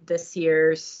 about this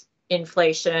year's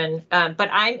inflation, but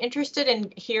I'm interested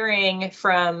in hearing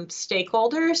from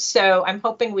stakeholders. So I'm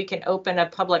hoping we can open a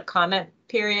public comment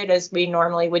period as we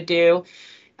normally would do.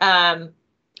 No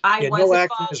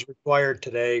action is required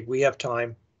today. We have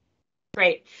time.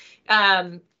 Great.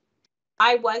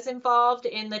 I was involved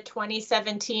in the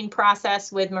 2017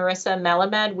 process with Marissa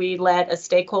Melamed. We led a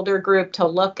stakeholder group to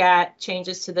look at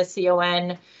changes to the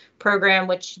CON program,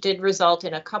 which did result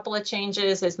in a couple of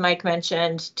changes, as Mike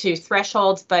mentioned, to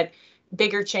thresholds, but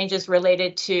bigger changes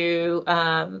related to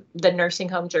the nursing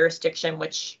home jurisdiction,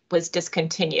 which was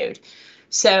discontinued.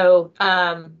 So,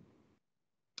 I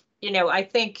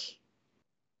think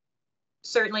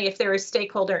certainly if there is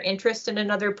stakeholder interest in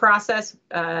another process,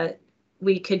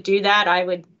 we could do that. I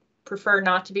would prefer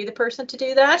not to be the person to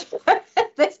do that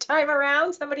this time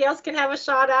around. Somebody else can have a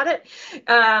shot at it.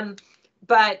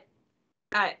 But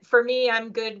for me, I'm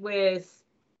good with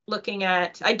looking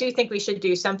at, I do think we should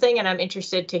do something, and I'm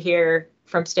interested to hear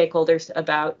from stakeholders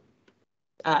about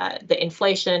the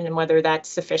inflation and whether that's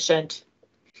sufficient.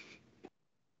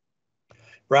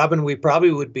 Robin, we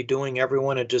probably would be doing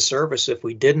everyone a disservice if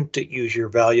we didn't use your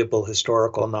valuable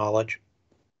historical knowledge.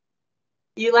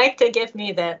 You like to give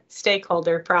me the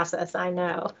stakeholder process, I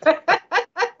know.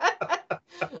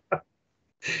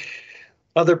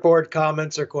 Other board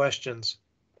comments or questions?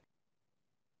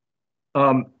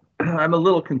 I'm a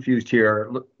little confused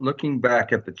here. Looking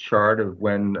back at the chart of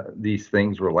when these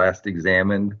things were last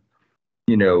examined,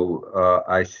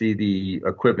 I see the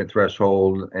equipment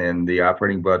threshold and the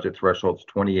operating budget thresholds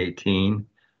 2018,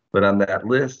 but on that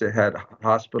list it had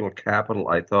hospital capital,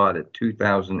 I thought, at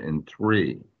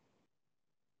 2003.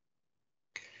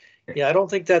 Yeah, I don't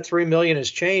think that 3 million has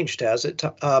changed, has it,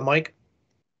 Mike?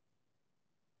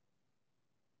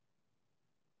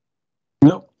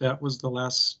 Nope, that was the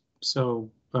last. So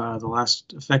the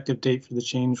last effective date for the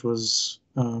change was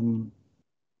July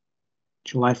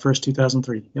 1st,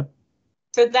 2003. Yep.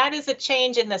 So that is a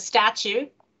change in the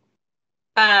statute.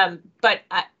 But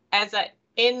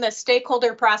in the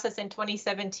stakeholder process in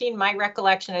 2017, my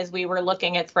recollection is we were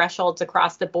looking at thresholds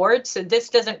across the board. So this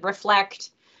doesn't reflect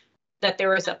that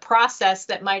there was a process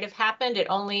that might have happened. It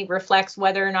only reflects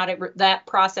whether or not that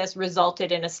process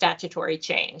resulted in a statutory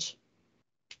change.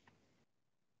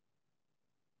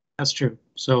 That's true.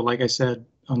 So like I said,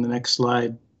 on the next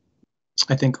slide,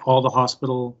 I think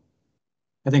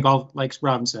like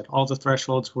Robin said, all the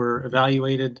thresholds were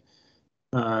evaluated.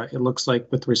 It looks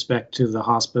like with respect to the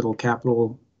hospital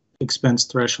capital expense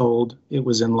threshold, it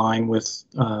was in line with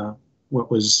what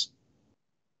was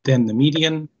then the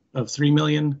median of 3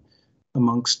 million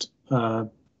amongst the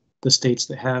states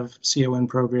that have CON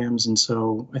programs. And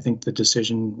so I think the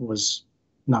decision was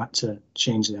not to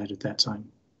change that at that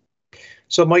time.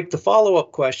 So, Mike, the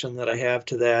follow-up question that I have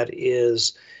to that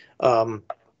is,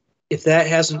 if that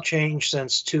hasn't changed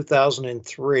since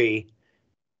 2003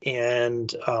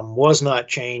 and was not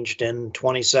changed in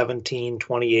 2017,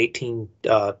 2018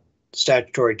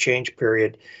 statutory change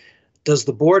period, does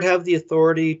the board have the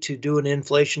authority to do an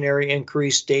inflationary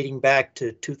increase dating back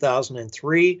to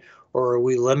 2003, or are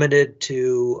we limited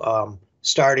to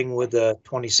starting with the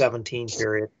 2017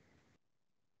 period?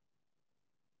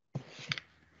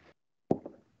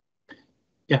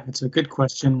 Yeah, it's a good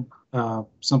question.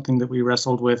 Something that we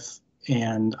wrestled with,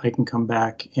 and I can come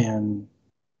back and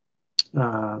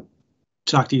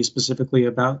talk to you specifically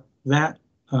about that.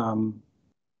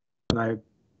 But I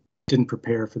didn't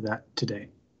prepare for that today.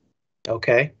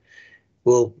 Okay,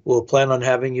 we'll plan on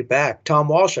having you back. Tom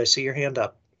Walsh, I see your hand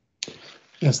up.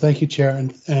 Yes, thank you, Chair,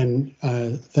 and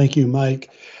thank you,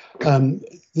 Mike.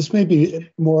 This may be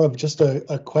more of just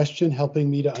a question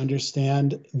helping me to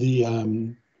understand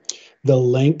the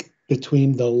link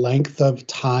between the length of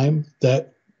time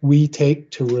that we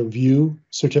take to review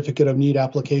certificate of need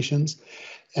applications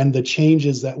and the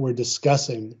changes that we're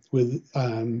discussing with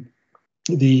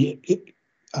due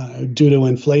to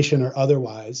inflation or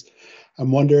otherwise.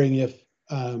 I'm wondering if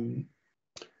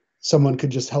someone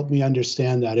could just help me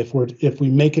understand that. If we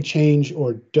make a change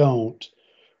or don't,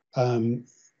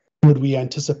 would we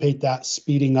anticipate that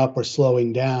speeding up or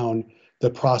slowing down the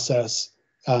process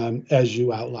as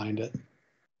you outlined it?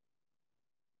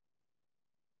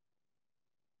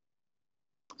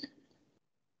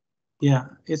 Yeah,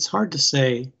 it's hard to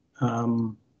say.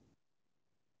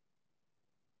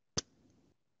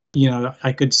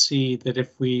 I could see that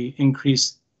if we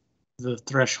increase the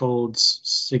thresholds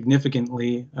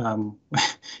significantly,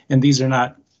 and these are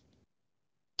not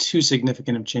too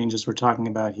significant of changes we're talking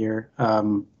about here.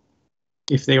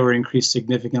 If they were increased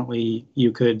significantly,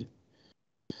 you could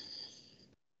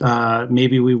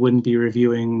maybe we wouldn't be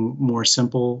reviewing more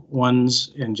simple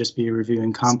ones and just be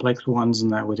reviewing complex ones,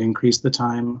 and that would increase the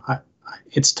time.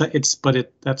 That's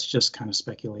just kind of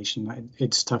speculation.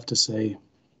 It's tough to say.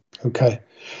 Okay,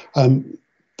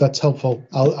 that's helpful.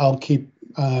 I'll keep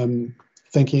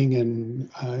thinking,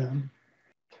 and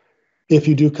if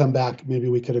you do come back, maybe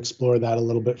we could explore that a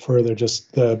little bit further,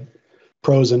 just the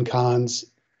pros and cons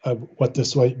of what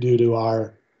this might do to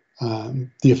our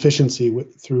the efficiency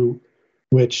through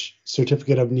which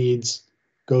certificate of needs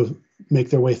make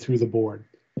their way through the board.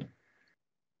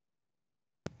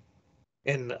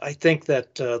 And I think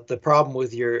that the problem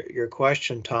with your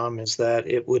question, Tom, is that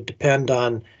it would depend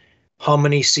on how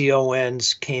many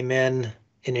CONs came in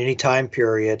any time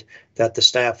period that the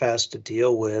staff has to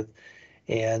deal with.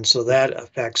 And so that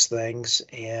affects things,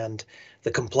 and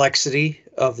the complexity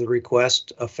of the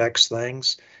request affects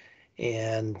things.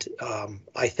 And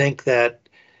I think that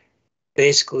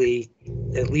basically,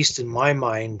 at least in my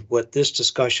mind, what this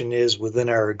discussion is within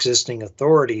our existing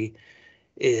authority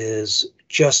is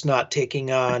just not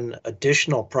taking on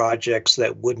additional projects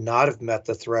that would not have met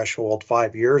the threshold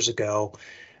 5 years ago,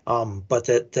 but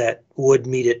that would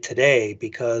meet it today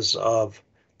because of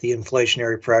the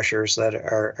inflationary pressures that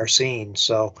are seen.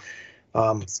 So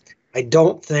I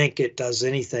don't think it does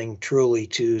anything truly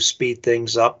to speed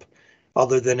things up.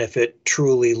 other than if it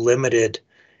truly limited.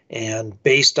 And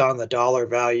based on the dollar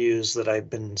values that I've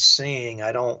been seeing,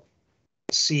 I don't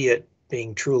see it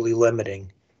being truly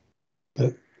limiting.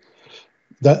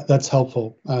 That's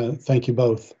helpful. Thank you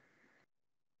both.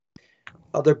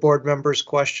 Other board members,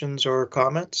 questions or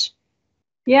comments?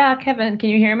 Yeah, Kevin, can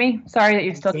you hear me? Sorry that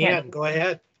you still can't. Go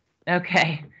ahead.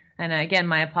 Okay. And again,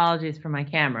 my apologies for my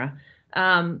camera.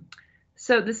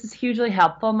 So this is hugely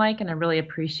helpful, Mike, and I really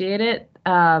appreciate it.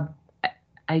 I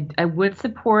would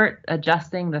support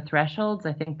adjusting the thresholds.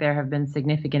 I think there have been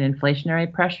significant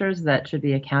inflationary pressures that should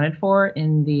be accounted for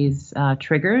in these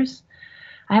triggers.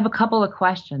 I have a couple of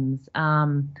questions.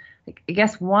 I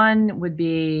guess one would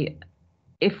be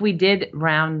if we did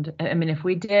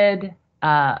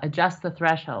adjust the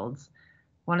thresholds,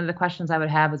 one of the questions I would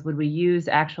have is, would we use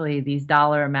actually these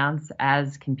dollar amounts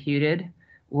as computed,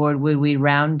 or would we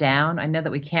round down? I know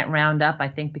that we can't round up, I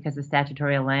think, because the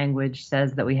statutory language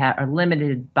says that we are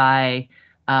limited by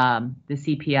the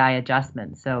CPI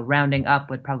adjustment. So rounding up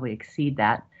would probably exceed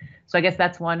that. So I guess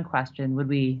that's one question. Would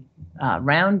we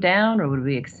round down, or would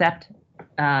we accept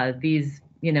these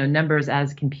numbers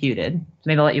as computed? So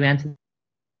maybe I'll let you answer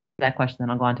that question, then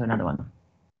I'll go on to another one.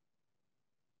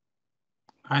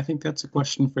 I think that's a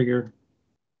question for your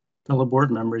fellow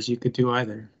board members. You could do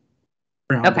either.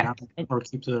 Round Okay. down or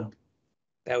keep the.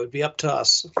 That would be up to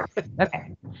us.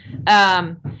 Okay.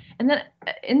 And then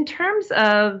in terms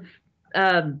of,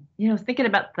 thinking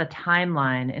about the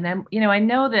timeline, and I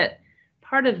know that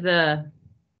part of the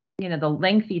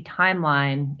lengthy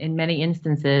timeline in many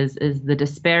instances is the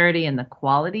disparity in the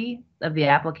quality of the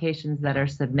applications that are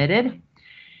submitted.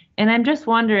 And I'm just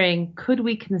wondering, could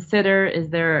we consider, is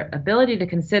there ability to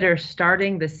consider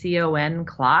starting the CON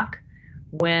clock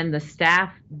when the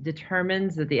staff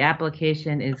determines that the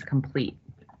application is complete?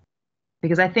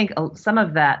 Because I think some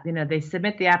of that, they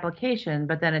submit the application,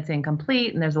 but then it's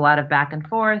incomplete and there's a lot of back and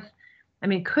forth. I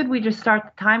mean, could we just start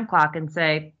the time clock and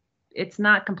say, it's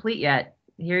not complete yet,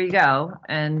 here you go.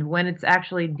 And when it's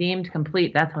actually deemed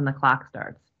complete, that's when the clock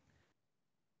starts.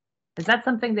 Is that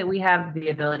something that we have the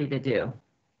ability to do?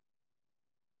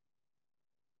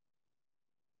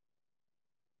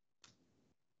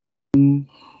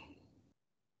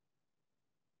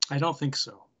 I don't think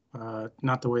so.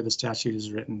 Not the way the statute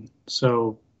is written.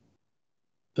 So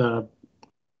I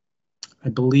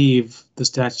believe the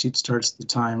statute starts the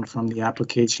time from the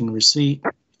application receipt,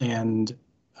 and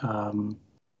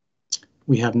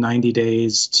we have 90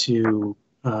 days to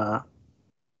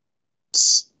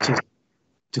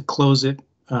close it,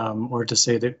 or to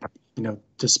say that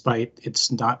despite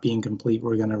it's not being complete,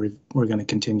 we're gonna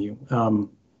continue.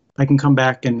 I can come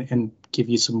back and give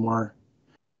you some more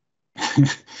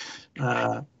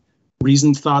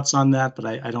reasoned thoughts on that, but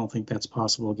I don't think that's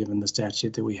possible given the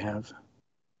statute that we have.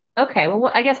 Okay, well,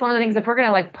 I guess one of the things, if we're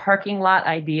gonna like parking lot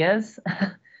ideas,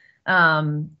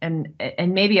 and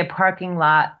maybe a parking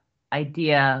lot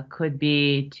idea could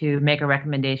be to make a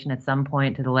recommendation at some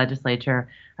point to the legislature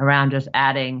around just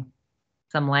adding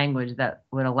some language that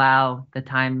would allow the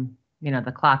time,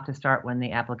 the clock to start when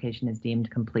the application is deemed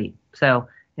complete. So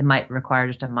it might require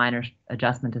just a minor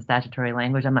adjustment to statutory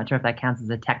language. I'm not sure if that counts as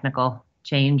a technical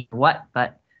change or what,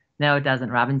 but no, it doesn't.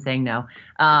 Robin's saying no.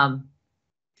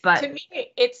 But to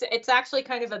me, it's actually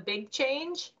kind of a big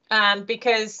change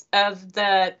because of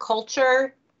the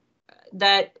culture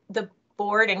that the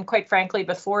board, and quite frankly,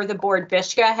 before the board,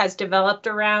 Bishka has developed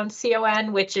around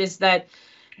CON, which is that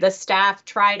the staff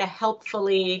try to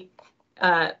helpfully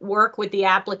work with the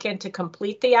applicant to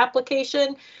complete the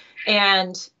application.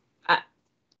 And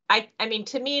I mean,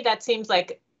 to me, that seems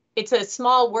like it's a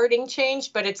small wording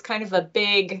change, but it's kind of a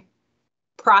big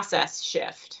process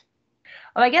shift.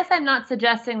 Well, I guess I'm not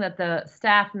suggesting that the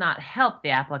staff not help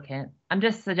the applicant. I'm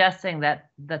just suggesting that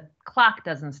the clock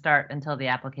doesn't start until the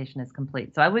application is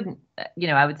complete. So I wouldn't,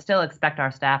 I would still expect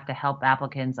our staff to help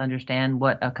applicants understand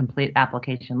what a complete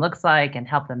application looks like and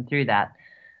help them through that.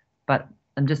 But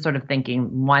I'm just sort of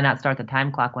thinking, why not start the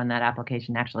time clock when that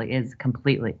application actually is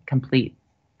completely complete?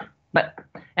 But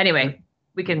anyway,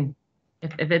 we can,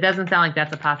 if it doesn't sound like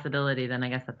that's a possibility, then I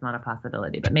guess that's not a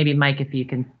possibility. But maybe, Mike, if you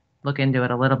can look into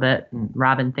it a little bit, and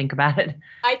Robin, think about it.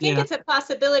 I think it's a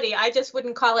possibility. I just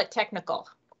wouldn't call it technical.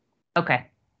 Okay.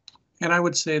 And I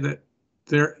would say that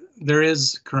there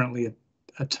is currently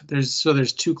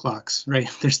there's two clocks, right?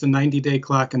 There's the 90-day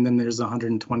clock, and then there's the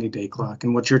 120-day clock.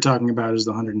 And what you're talking about is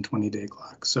the 120-day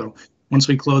clock. So once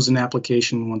we close an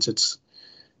application, once it's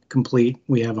complete,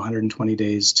 we have 120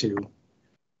 days to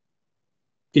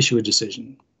issue a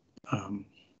decision.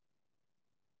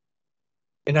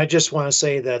 And I just want to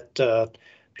say that the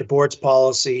board's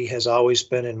policy has always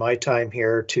been, in my time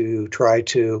here, to try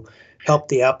to help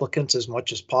the applicants as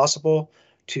much as possible,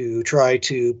 to try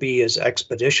to be as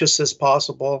expeditious as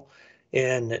possible,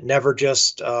 and never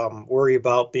just worry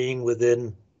about being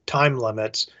within time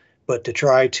limits, but to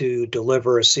try to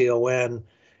deliver a CON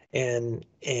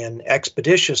in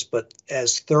expeditious but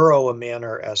as thorough a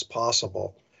manner as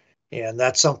possible. And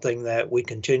that's something that we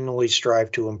continually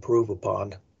strive to improve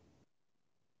upon.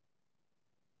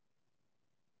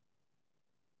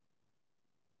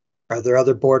 Are there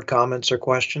other board comments or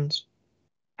questions?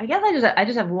 I guess I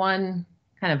just have one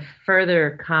kind of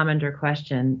further comment or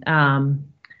question.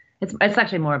 It's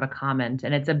actually more of a comment,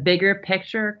 and it's a bigger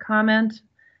picture comment,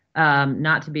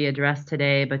 not to be addressed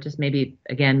today, but just maybe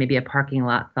a parking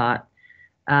lot thought.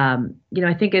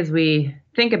 I think as we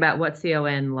think about what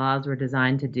CON laws were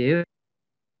designed to do,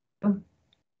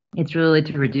 it's really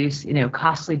to reduce,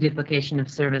 costly duplication of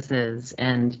services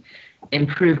and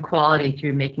improve quality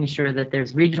through making sure that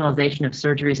there's regionalization of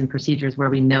surgeries and procedures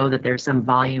where we know that there's some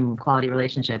volume quality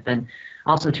relationship, and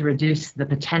also to reduce the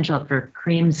potential for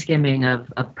cream skimming of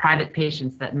private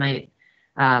patients that might,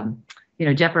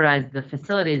 jeopardize the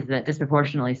facilities that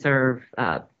disproportionately serve,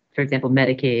 for example,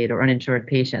 Medicaid or uninsured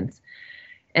patients.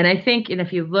 And I think,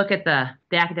 if you look at the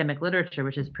academic literature,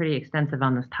 which is pretty extensive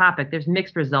on this topic, there's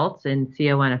mixed results in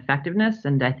CON effectiveness.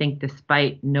 And I think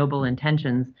despite noble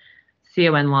intentions,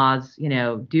 CON laws,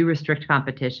 do restrict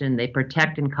competition. They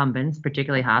protect incumbents,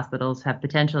 particularly hospitals, have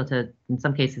potential to, in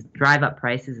some cases, drive up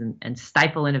prices and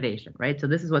stifle innovation, right? So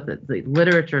this is what the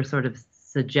literature sort of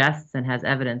suggests and has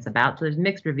evidence about. So there's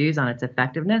mixed reviews on its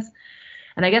effectiveness.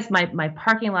 And I guess my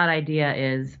parking lot idea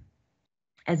is,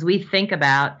 as we think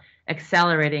about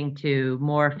accelerating to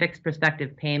more fixed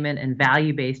prospective payment and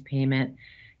value-based payment,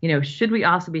 should we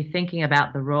also be thinking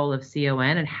about the role of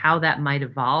CON and how that might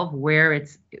evolve, where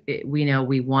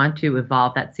we want to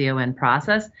evolve that CON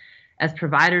process? As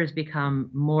providers become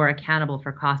more accountable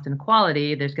for cost and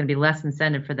quality, there's going to be less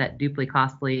incentive for that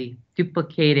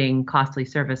duplicating costly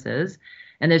services.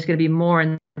 And there's going to be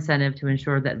more incentive to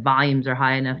ensure that volumes are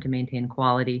high enough to maintain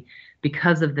quality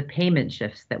because of the payment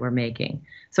shifts that we're making.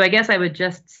 So I guess I would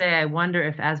just say, I wonder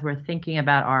if, as we're thinking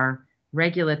about our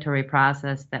regulatory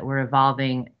process, that we're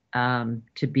evolving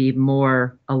to be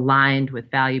more aligned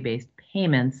with value-based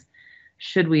payments,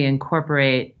 should we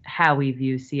incorporate how we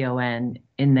view CON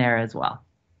in there as well?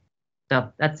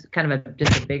 So that's kind of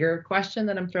just a bigger question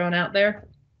that I'm throwing out there.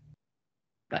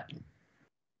 But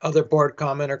other board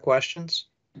comment or questions?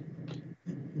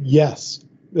 Yes,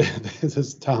 this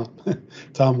is Tom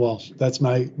Walsh. That's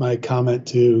my comment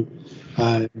to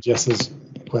Jess's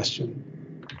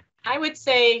question. I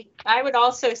would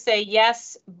also say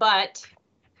yes, but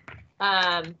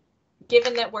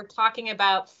given that we're talking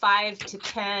about 5 to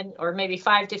 10 or maybe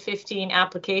 5 to 15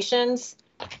 applications,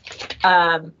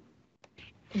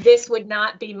 this would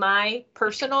not be my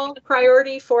personal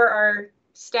priority for our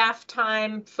staff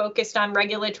time focused on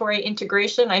regulatory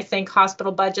integration. I think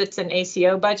hospital budgets and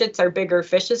ACO budgets are bigger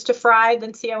fishes to fry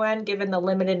than CON, given the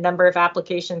limited number of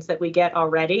applications that we get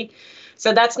already.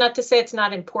 So that's not to say it's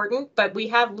not important, but we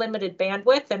have limited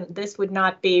bandwidth, and this would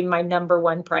not be my number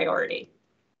one priority.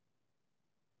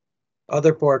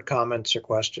 Other board comments or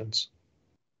questions?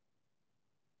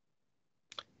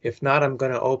 If not, I'm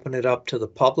going to open it up to the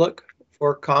public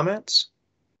for comments.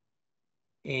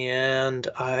 And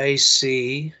I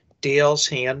see Dale's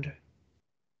hand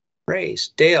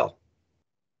raised. Dale.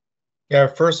 Yeah,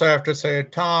 first I have to say,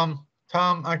 Tom,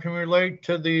 I can relate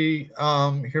to the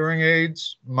hearing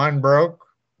aids. Mine broke.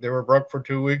 They were broke for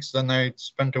 2 weeks. Then they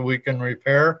spent a week in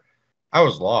repair. I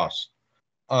was lost.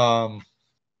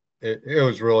 It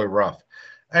was really rough.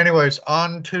 Anyways,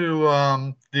 on to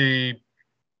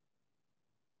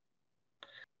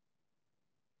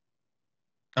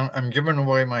I'm giving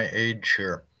away my age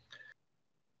here.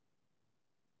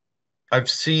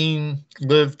 I've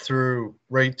lived through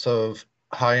rates of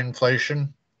high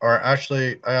inflation, or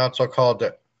actually I also called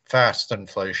it fast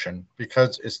inflation,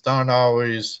 because it's not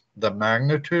always the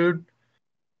magnitude,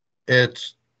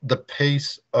 it's the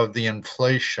pace of the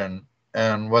inflation.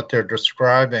 And what they're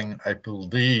describing, I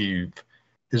believe,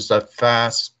 is a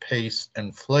fast-paced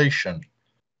inflation.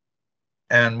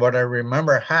 And what I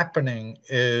remember happening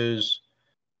is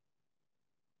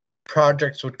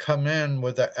projects would come in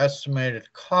with an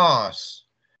estimated cost,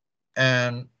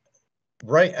 and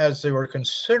right as they were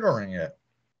considering it,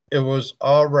 it was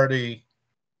already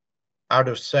out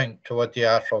of sync to what the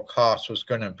actual cost was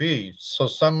going to be. So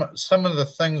some of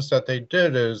the things that they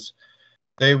did is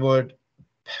they would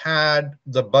pad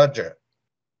the budget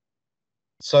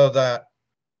so that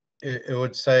it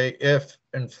would say, if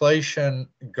inflation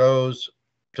goes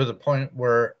to the point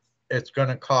where it's going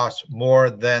to cost more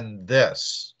than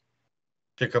this,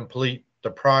 to complete the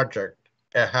project,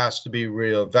 it has to be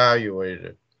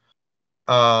reevaluated.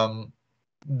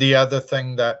 The other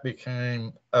thing that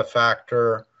became a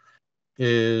factor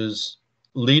is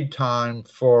lead time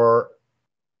for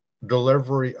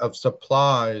delivery of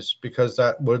supplies, because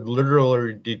that would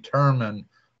literally determine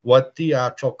what the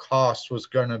actual cost was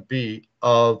going to be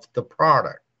of the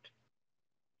product.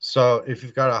 So if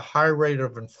you've got a high rate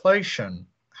of inflation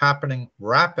happening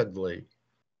rapidly,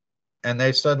 and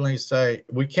they suddenly say,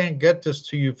 we can't get this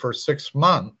to you for 6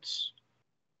 months,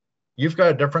 you've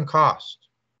got a different cost.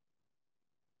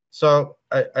 So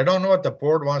I don't know what the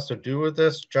board wants to do with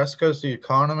this. Jessica's the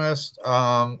economist.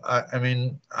 I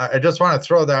mean, I just want to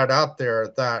throw that out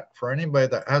there, that for anybody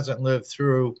that hasn't lived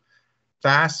through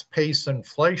fast-paced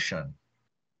inflation,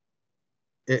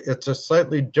 it's a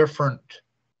slightly different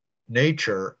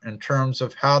nature in terms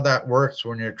of how that works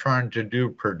when you're trying to do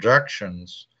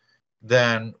projections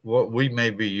than what we may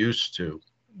be used to.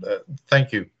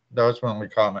 Thank you. That was my only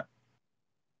comment.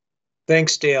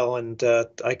 Thanks, Dale. And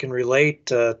I can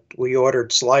relate. We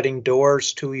ordered sliding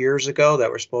doors 2 years ago that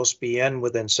were supposed to be in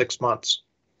within 6 months.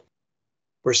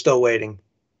 We're still waiting.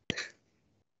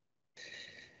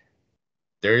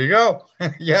 There you go.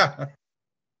 Yeah.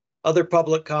 Other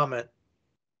public comment.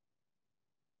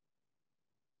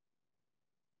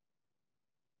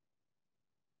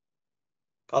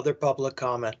 Other public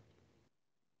comment.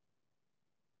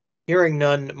 Hearing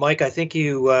none. Mike, I think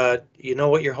you know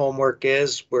what your homework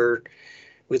is.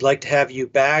 We'd like to have you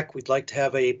back. We'd like to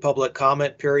have a public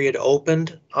comment period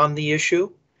opened on the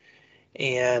issue.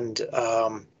 And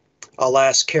I'll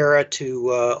ask Kara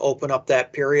to open up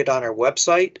that period on our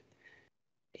website.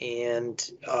 And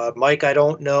Mike, I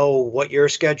don't know what your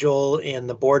schedule and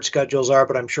the board schedules are,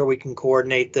 but I'm sure we can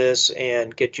coordinate this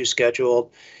and get you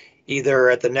scheduled either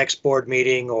at the next board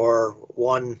meeting or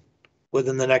one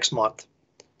within the next month.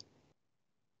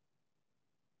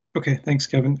 Okay, thanks,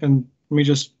 Kevin. And let me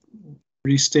just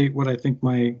restate what I think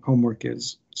my homework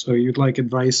is. So you'd like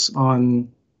advice on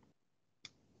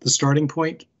the starting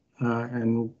point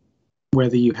and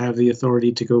whether you have the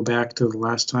authority to go back to the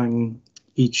last time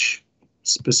each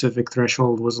specific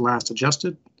threshold was last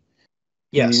adjusted?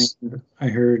 Yes. And I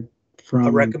heard from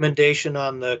a recommendation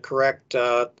on the correct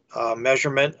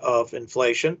measurement of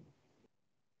inflation.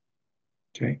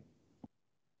 Okay.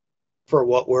 For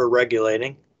what we're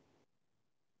regulating.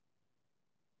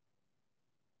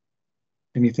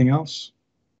 Anything else?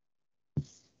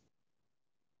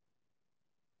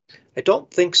 I don't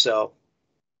think so.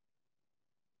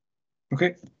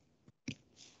 Okay.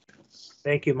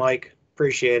 Thank you, Mike.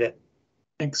 Appreciate it.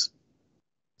 Thanks.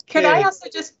 Could Okay. I also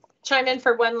just chime in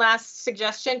for one last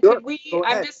suggestion? Sure. Could we, Go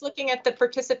ahead. I'm just looking at the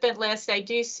participant list. I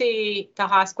do see the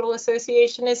hospital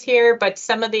association is here, but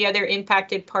some of the other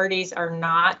impacted parties are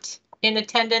not in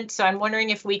attendance. So I'm wondering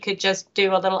if we could just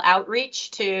do a little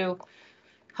outreach to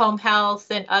home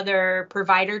health and other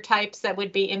provider types that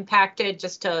would be impacted,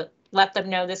 just to let them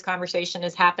know this conversation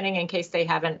is happening in case they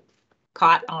haven't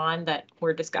caught on that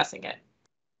we're discussing it.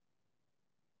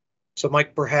 So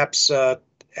Mike, perhaps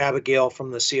Abigail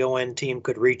from the CON team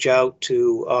could reach out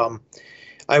to,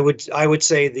 I would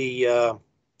say the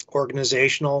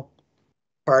organizational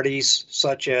parties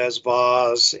such as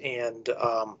VAWS and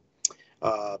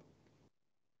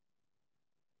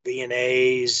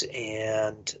VNAs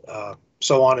and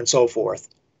so on and so forth.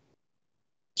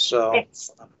 So,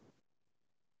 Thanks.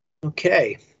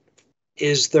 okay.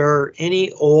 Is there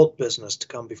any old business to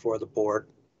come before the board?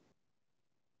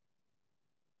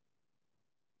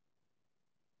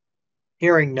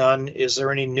 Hearing none, is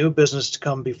there any new business to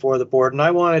come before the board? And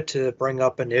I wanted to bring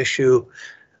up an issue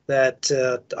that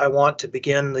I want to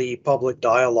begin the public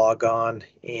dialogue on,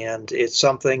 and it's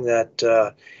something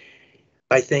that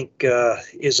I think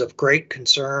is of great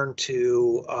concern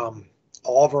to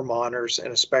all Vermonters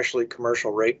and especially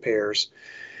commercial ratepayers.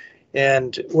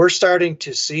 And we're starting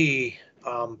to see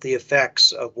the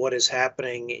effects of what is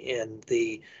happening in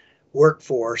the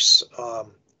workforce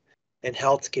in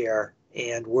healthcare.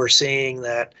 And we're seeing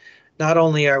that not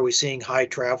only are we seeing high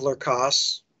traveler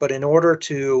costs, but in order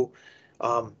to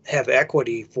have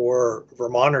equity for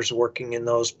Vermonters working in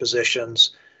those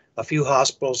positions, a few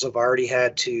hospitals have already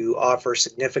had to offer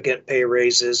significant pay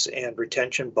raises and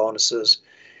retention bonuses.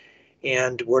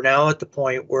 And we're now at the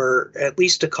point where at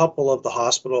least a couple of the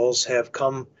hospitals have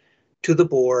come to the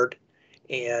board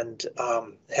and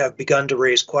have begun to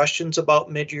raise questions about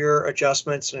mid-year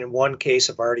adjustments, and in one case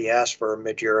have already asked for a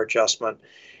mid-year adjustment.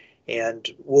 And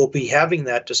we'll be having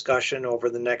that discussion over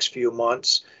the next few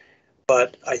months.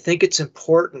 But I think it's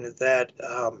important that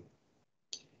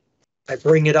I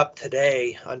bring it up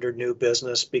today under new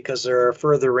business because there are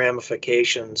further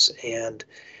ramifications, and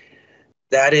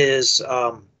that is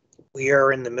we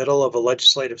are in the middle of a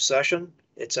legislative session.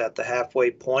 It's at the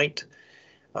halfway point,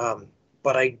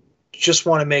 but I just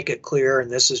want to make it clear,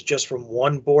 and this is just from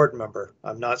one board member.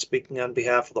 I'm not speaking on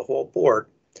behalf of the whole board,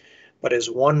 but as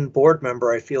one board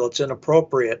member, I feel it's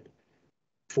inappropriate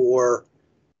for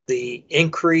the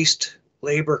increased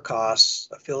labor costs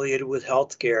affiliated with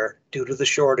healthcare due to the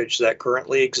shortage that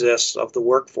currently exists of the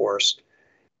workforce,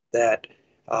 that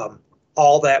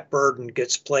all that burden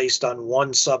gets placed on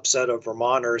one subset of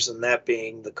Vermonters, and that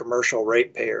being the commercial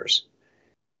ratepayers.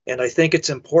 And I think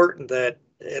it's important that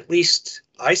at least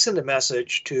I send a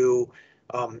message to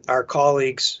our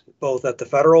colleagues, both at the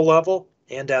federal level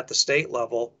and at the state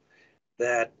level,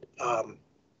 that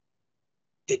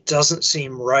it doesn't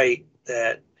seem right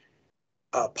that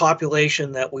a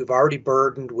population that we've already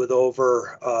burdened with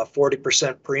over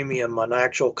 40% premium on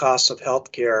actual costs of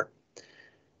healthcare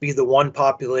be the one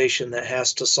population that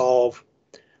has to solve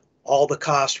all the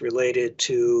costs related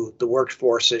to the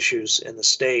workforce issues in the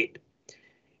state.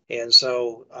 And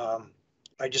so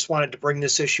I just wanted to bring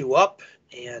this issue up,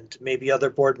 and maybe other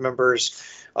board members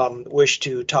wish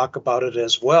to talk about it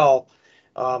as well.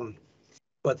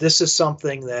 But this is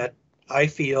something that I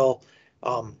feel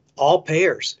all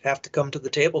payers have to come to the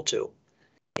table to.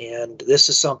 And this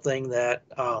is something that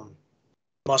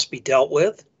must be dealt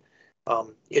with.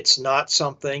 It's not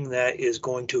something that is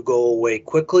going to go away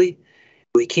quickly.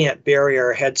 We can't bury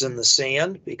our heads in the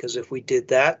sand, because if we did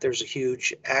that, there's a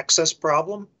huge access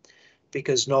problem,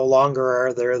 because no longer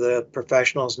are there the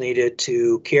professionals needed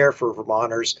to care for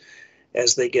Vermonters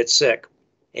as they get sick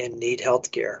and need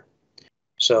health care.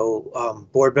 So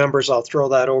board members, I'll throw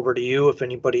that over to you if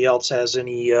anybody else has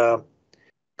any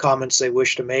comments they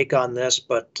wish to make on this,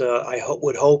 but I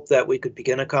would hope that we could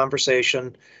begin a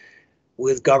conversation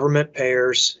with government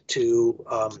payers to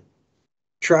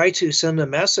try to send a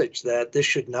message that this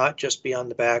should not just be on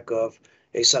the back of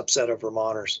a subset of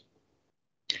Vermonters.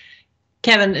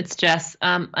 Kevin, it's Jess.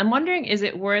 I'm wondering,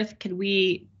 could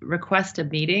we request a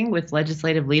meeting with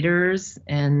legislative leaders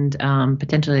and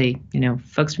potentially,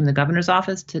 folks from the governor's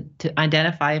office to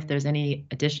identify if there's any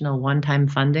additional one-time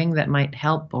funding that might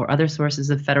help, or other sources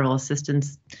of federal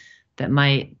assistance that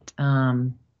might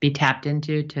be tapped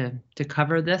into to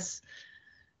cover this?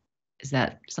 Is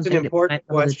that something? It's an important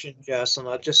question, Jess, and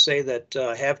I'll just say that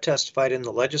I have testified in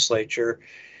the legislature,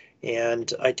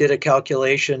 and I did a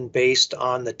calculation based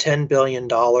on the $10 billion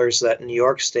that New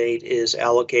York State is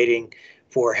allocating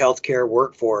for healthcare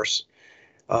workforce.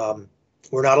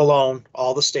 We're not alone.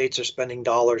 All the states are spending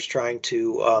dollars trying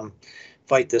to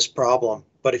fight this problem.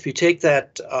 But if you take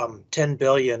that 10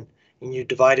 billion and you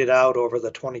divide it out over the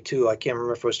 22, I can't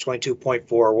remember if it was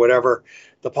 22.4 or whatever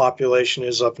the population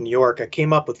is of New York, I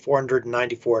came up with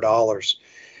 $494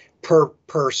 per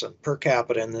person, per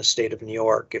capita in the state of New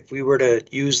York. If we were to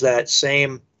use that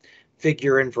same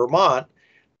figure in Vermont,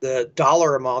 the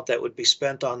dollar amount that would be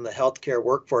spent on the healthcare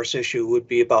workforce issue would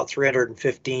be about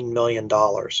 $315 million.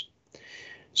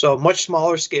 So much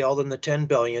smaller scale than the 10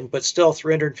 billion, but still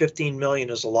 315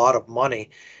 million is a lot of money.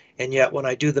 And yet when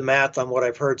I do the math on what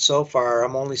I've heard so far,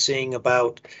 I'm only seeing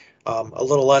about a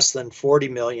little less than 40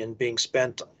 million being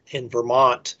spent in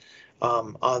Vermont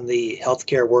on the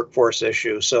healthcare workforce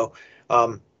issue. So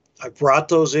I brought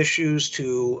those issues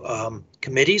to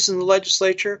committees in the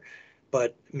legislature,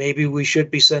 but maybe we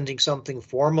should be sending something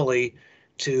formally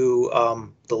to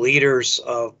the leaders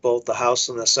of both the House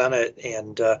and the Senate.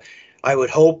 And I would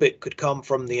hope it could come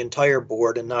from the entire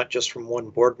board and not just from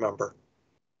one board member.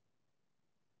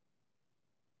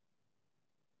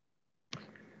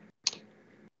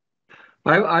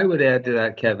 I would add to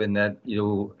that, Kevin, that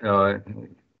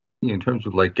in terms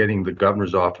of like getting the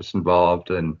governor's office involved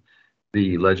and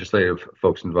the legislative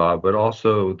folks involved, but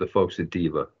also the folks at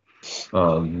DEVA.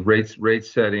 Rate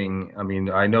setting, I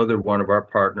mean, I know they're one of our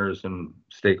partners and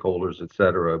stakeholders, et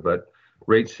cetera, but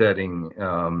rate setting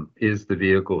is the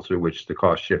vehicle through which the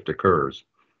cost shift occurs.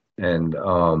 And,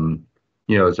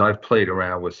 as I've played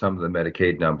around with some of the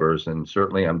Medicaid numbers, and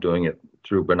certainly I'm doing it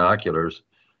through binoculars,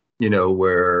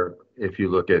 where if you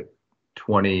look at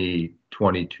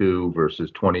 2022 versus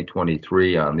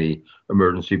 2023 on the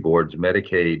emergency board's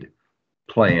Medicaid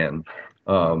plan,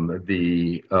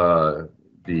 the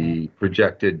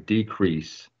projected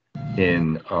decrease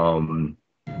in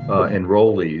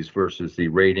enrollees versus the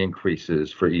rate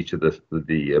increases for each of the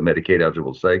Medicaid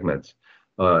eligible segments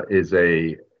is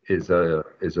a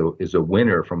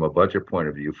winner from a budget point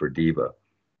of view for DEVA.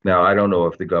 Now, I don't know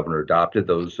if the governor adopted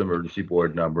those emergency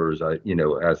board numbers,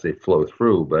 as they flow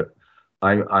through, but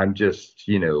I'm just,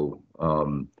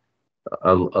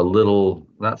 a little,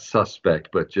 not suspect,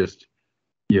 but just,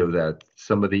 that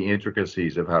some of the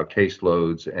intricacies of how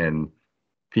caseloads and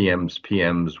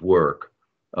PMs work,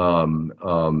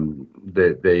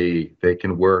 that they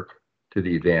can work to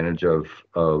the advantage of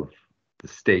the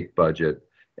state budget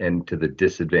and to the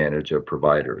disadvantage of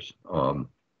providers.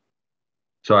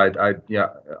 So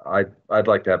I'd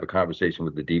like to have a conversation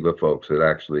with the DEVA folks that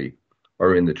actually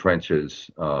are in the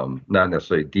trenches, not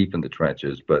necessarily deep in the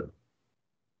trenches, but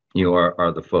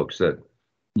are the folks that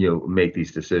make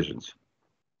these decisions.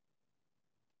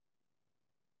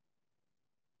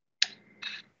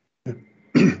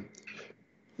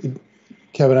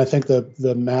 Kevin, I think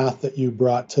the math that you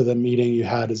brought to the meeting you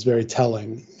had is very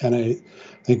telling, and I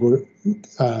think we're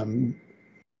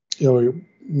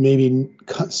maybe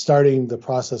starting the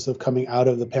process of coming out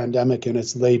of the pandemic, and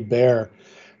it's laid bare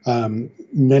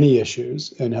many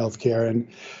issues in healthcare. And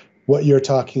what you're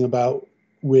talking about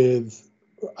with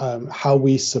how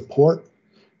we support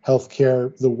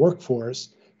healthcare, the workforce,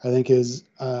 I think is,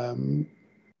 and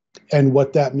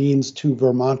what that means to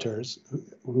Vermonters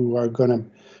who are going to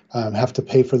have to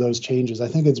pay for those changes. I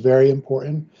think it's very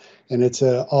important, and it's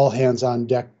a all hands on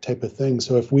deck type of thing.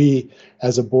 So if we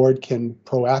as a board can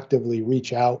proactively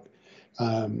reach out,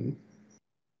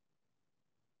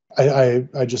 I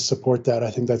just support that.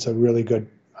 I think that's a really good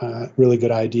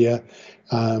idea,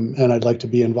 and I'd like to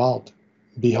be involved,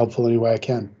 be helpful any way I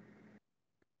can.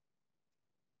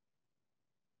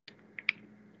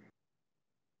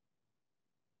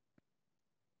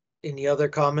 Any other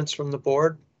comments from the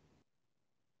board?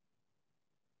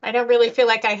 I don't really feel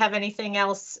like I have anything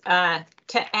else to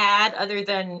add other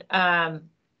than I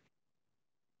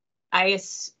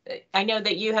know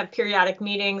that you have periodic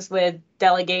meetings with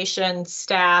delegation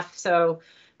staff, so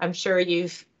I'm sure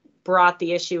you've brought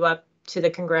the issue up to the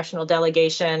congressional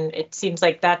delegation. It seems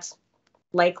like that's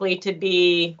likely to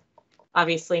be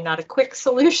obviously not a quick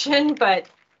solution, but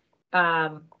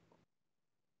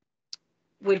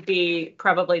would be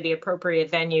probably the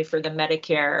appropriate venue for the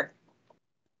Medicare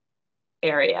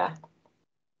area.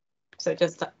 So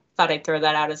just thought I'd throw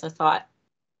that out as a thought.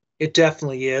 It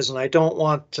definitely is, and I don't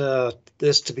want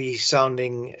this to be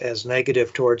sounding as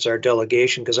negative towards our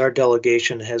delegation, because our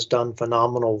delegation has done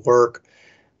phenomenal work,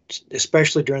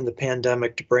 especially during the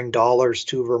pandemic, to bring dollars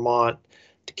to Vermont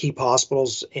to keep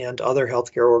hospitals and other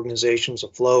healthcare organizations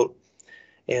afloat,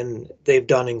 and they've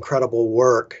done incredible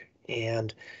work.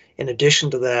 And in addition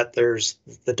to that, there's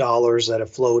the dollars that have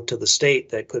flowed to the state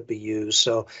that could be used.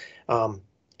 So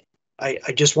I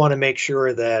just want to make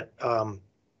sure that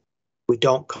we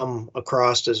don't come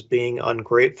across as being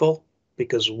ungrateful,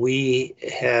 because we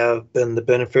have been the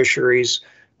beneficiaries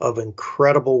of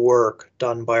incredible work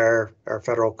done by our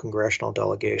federal congressional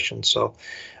delegation. So,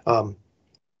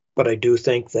 but I do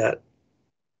think that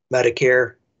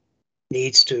Medicare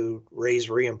needs to raise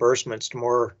reimbursements to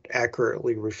more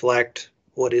accurately reflect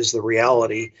what is the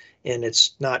reality. And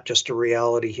it's not just a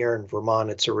reality here in Vermont,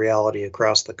 it's a reality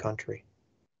across the country.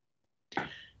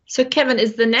 So Kevin,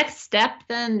 is the next step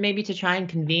then maybe to try and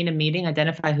convene a meeting,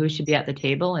 identify who should be at the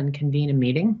table and convene a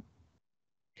meeting?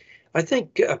 I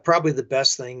think probably the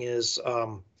best thing is,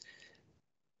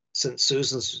 since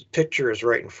Susan's picture is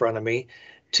right in front of me,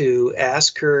 to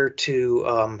ask her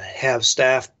to have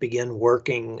staff begin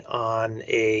working on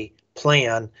a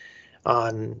plan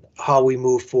on how we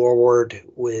move forward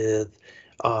with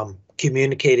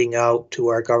communicating out to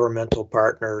our governmental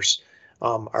partners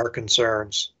our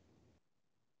concerns.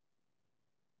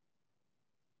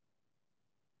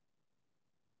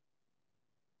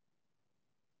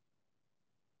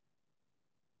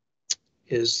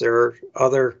 Is there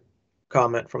other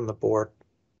comment from the board?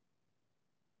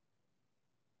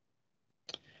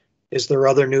 Is there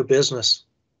other new business?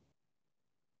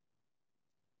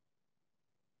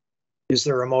 Is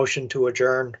there a motion to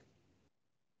adjourn?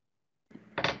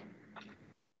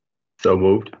 So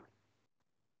moved.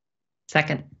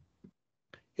 Second.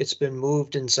 It's been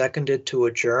moved and seconded to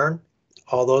adjourn.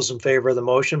 All those in favor of the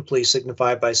motion, please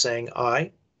signify by saying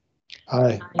aye.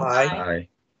 Aye. Aye. Aye.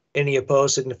 Any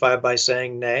opposed, signify by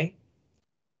saying nay.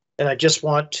 And I just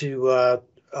want to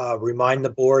remind the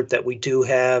board that we do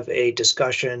have a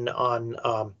discussion on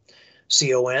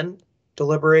CON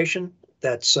deliberation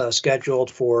that's scheduled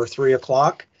for 3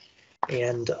 o'clock,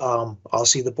 and I'll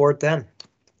see the board then.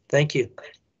 Thank you.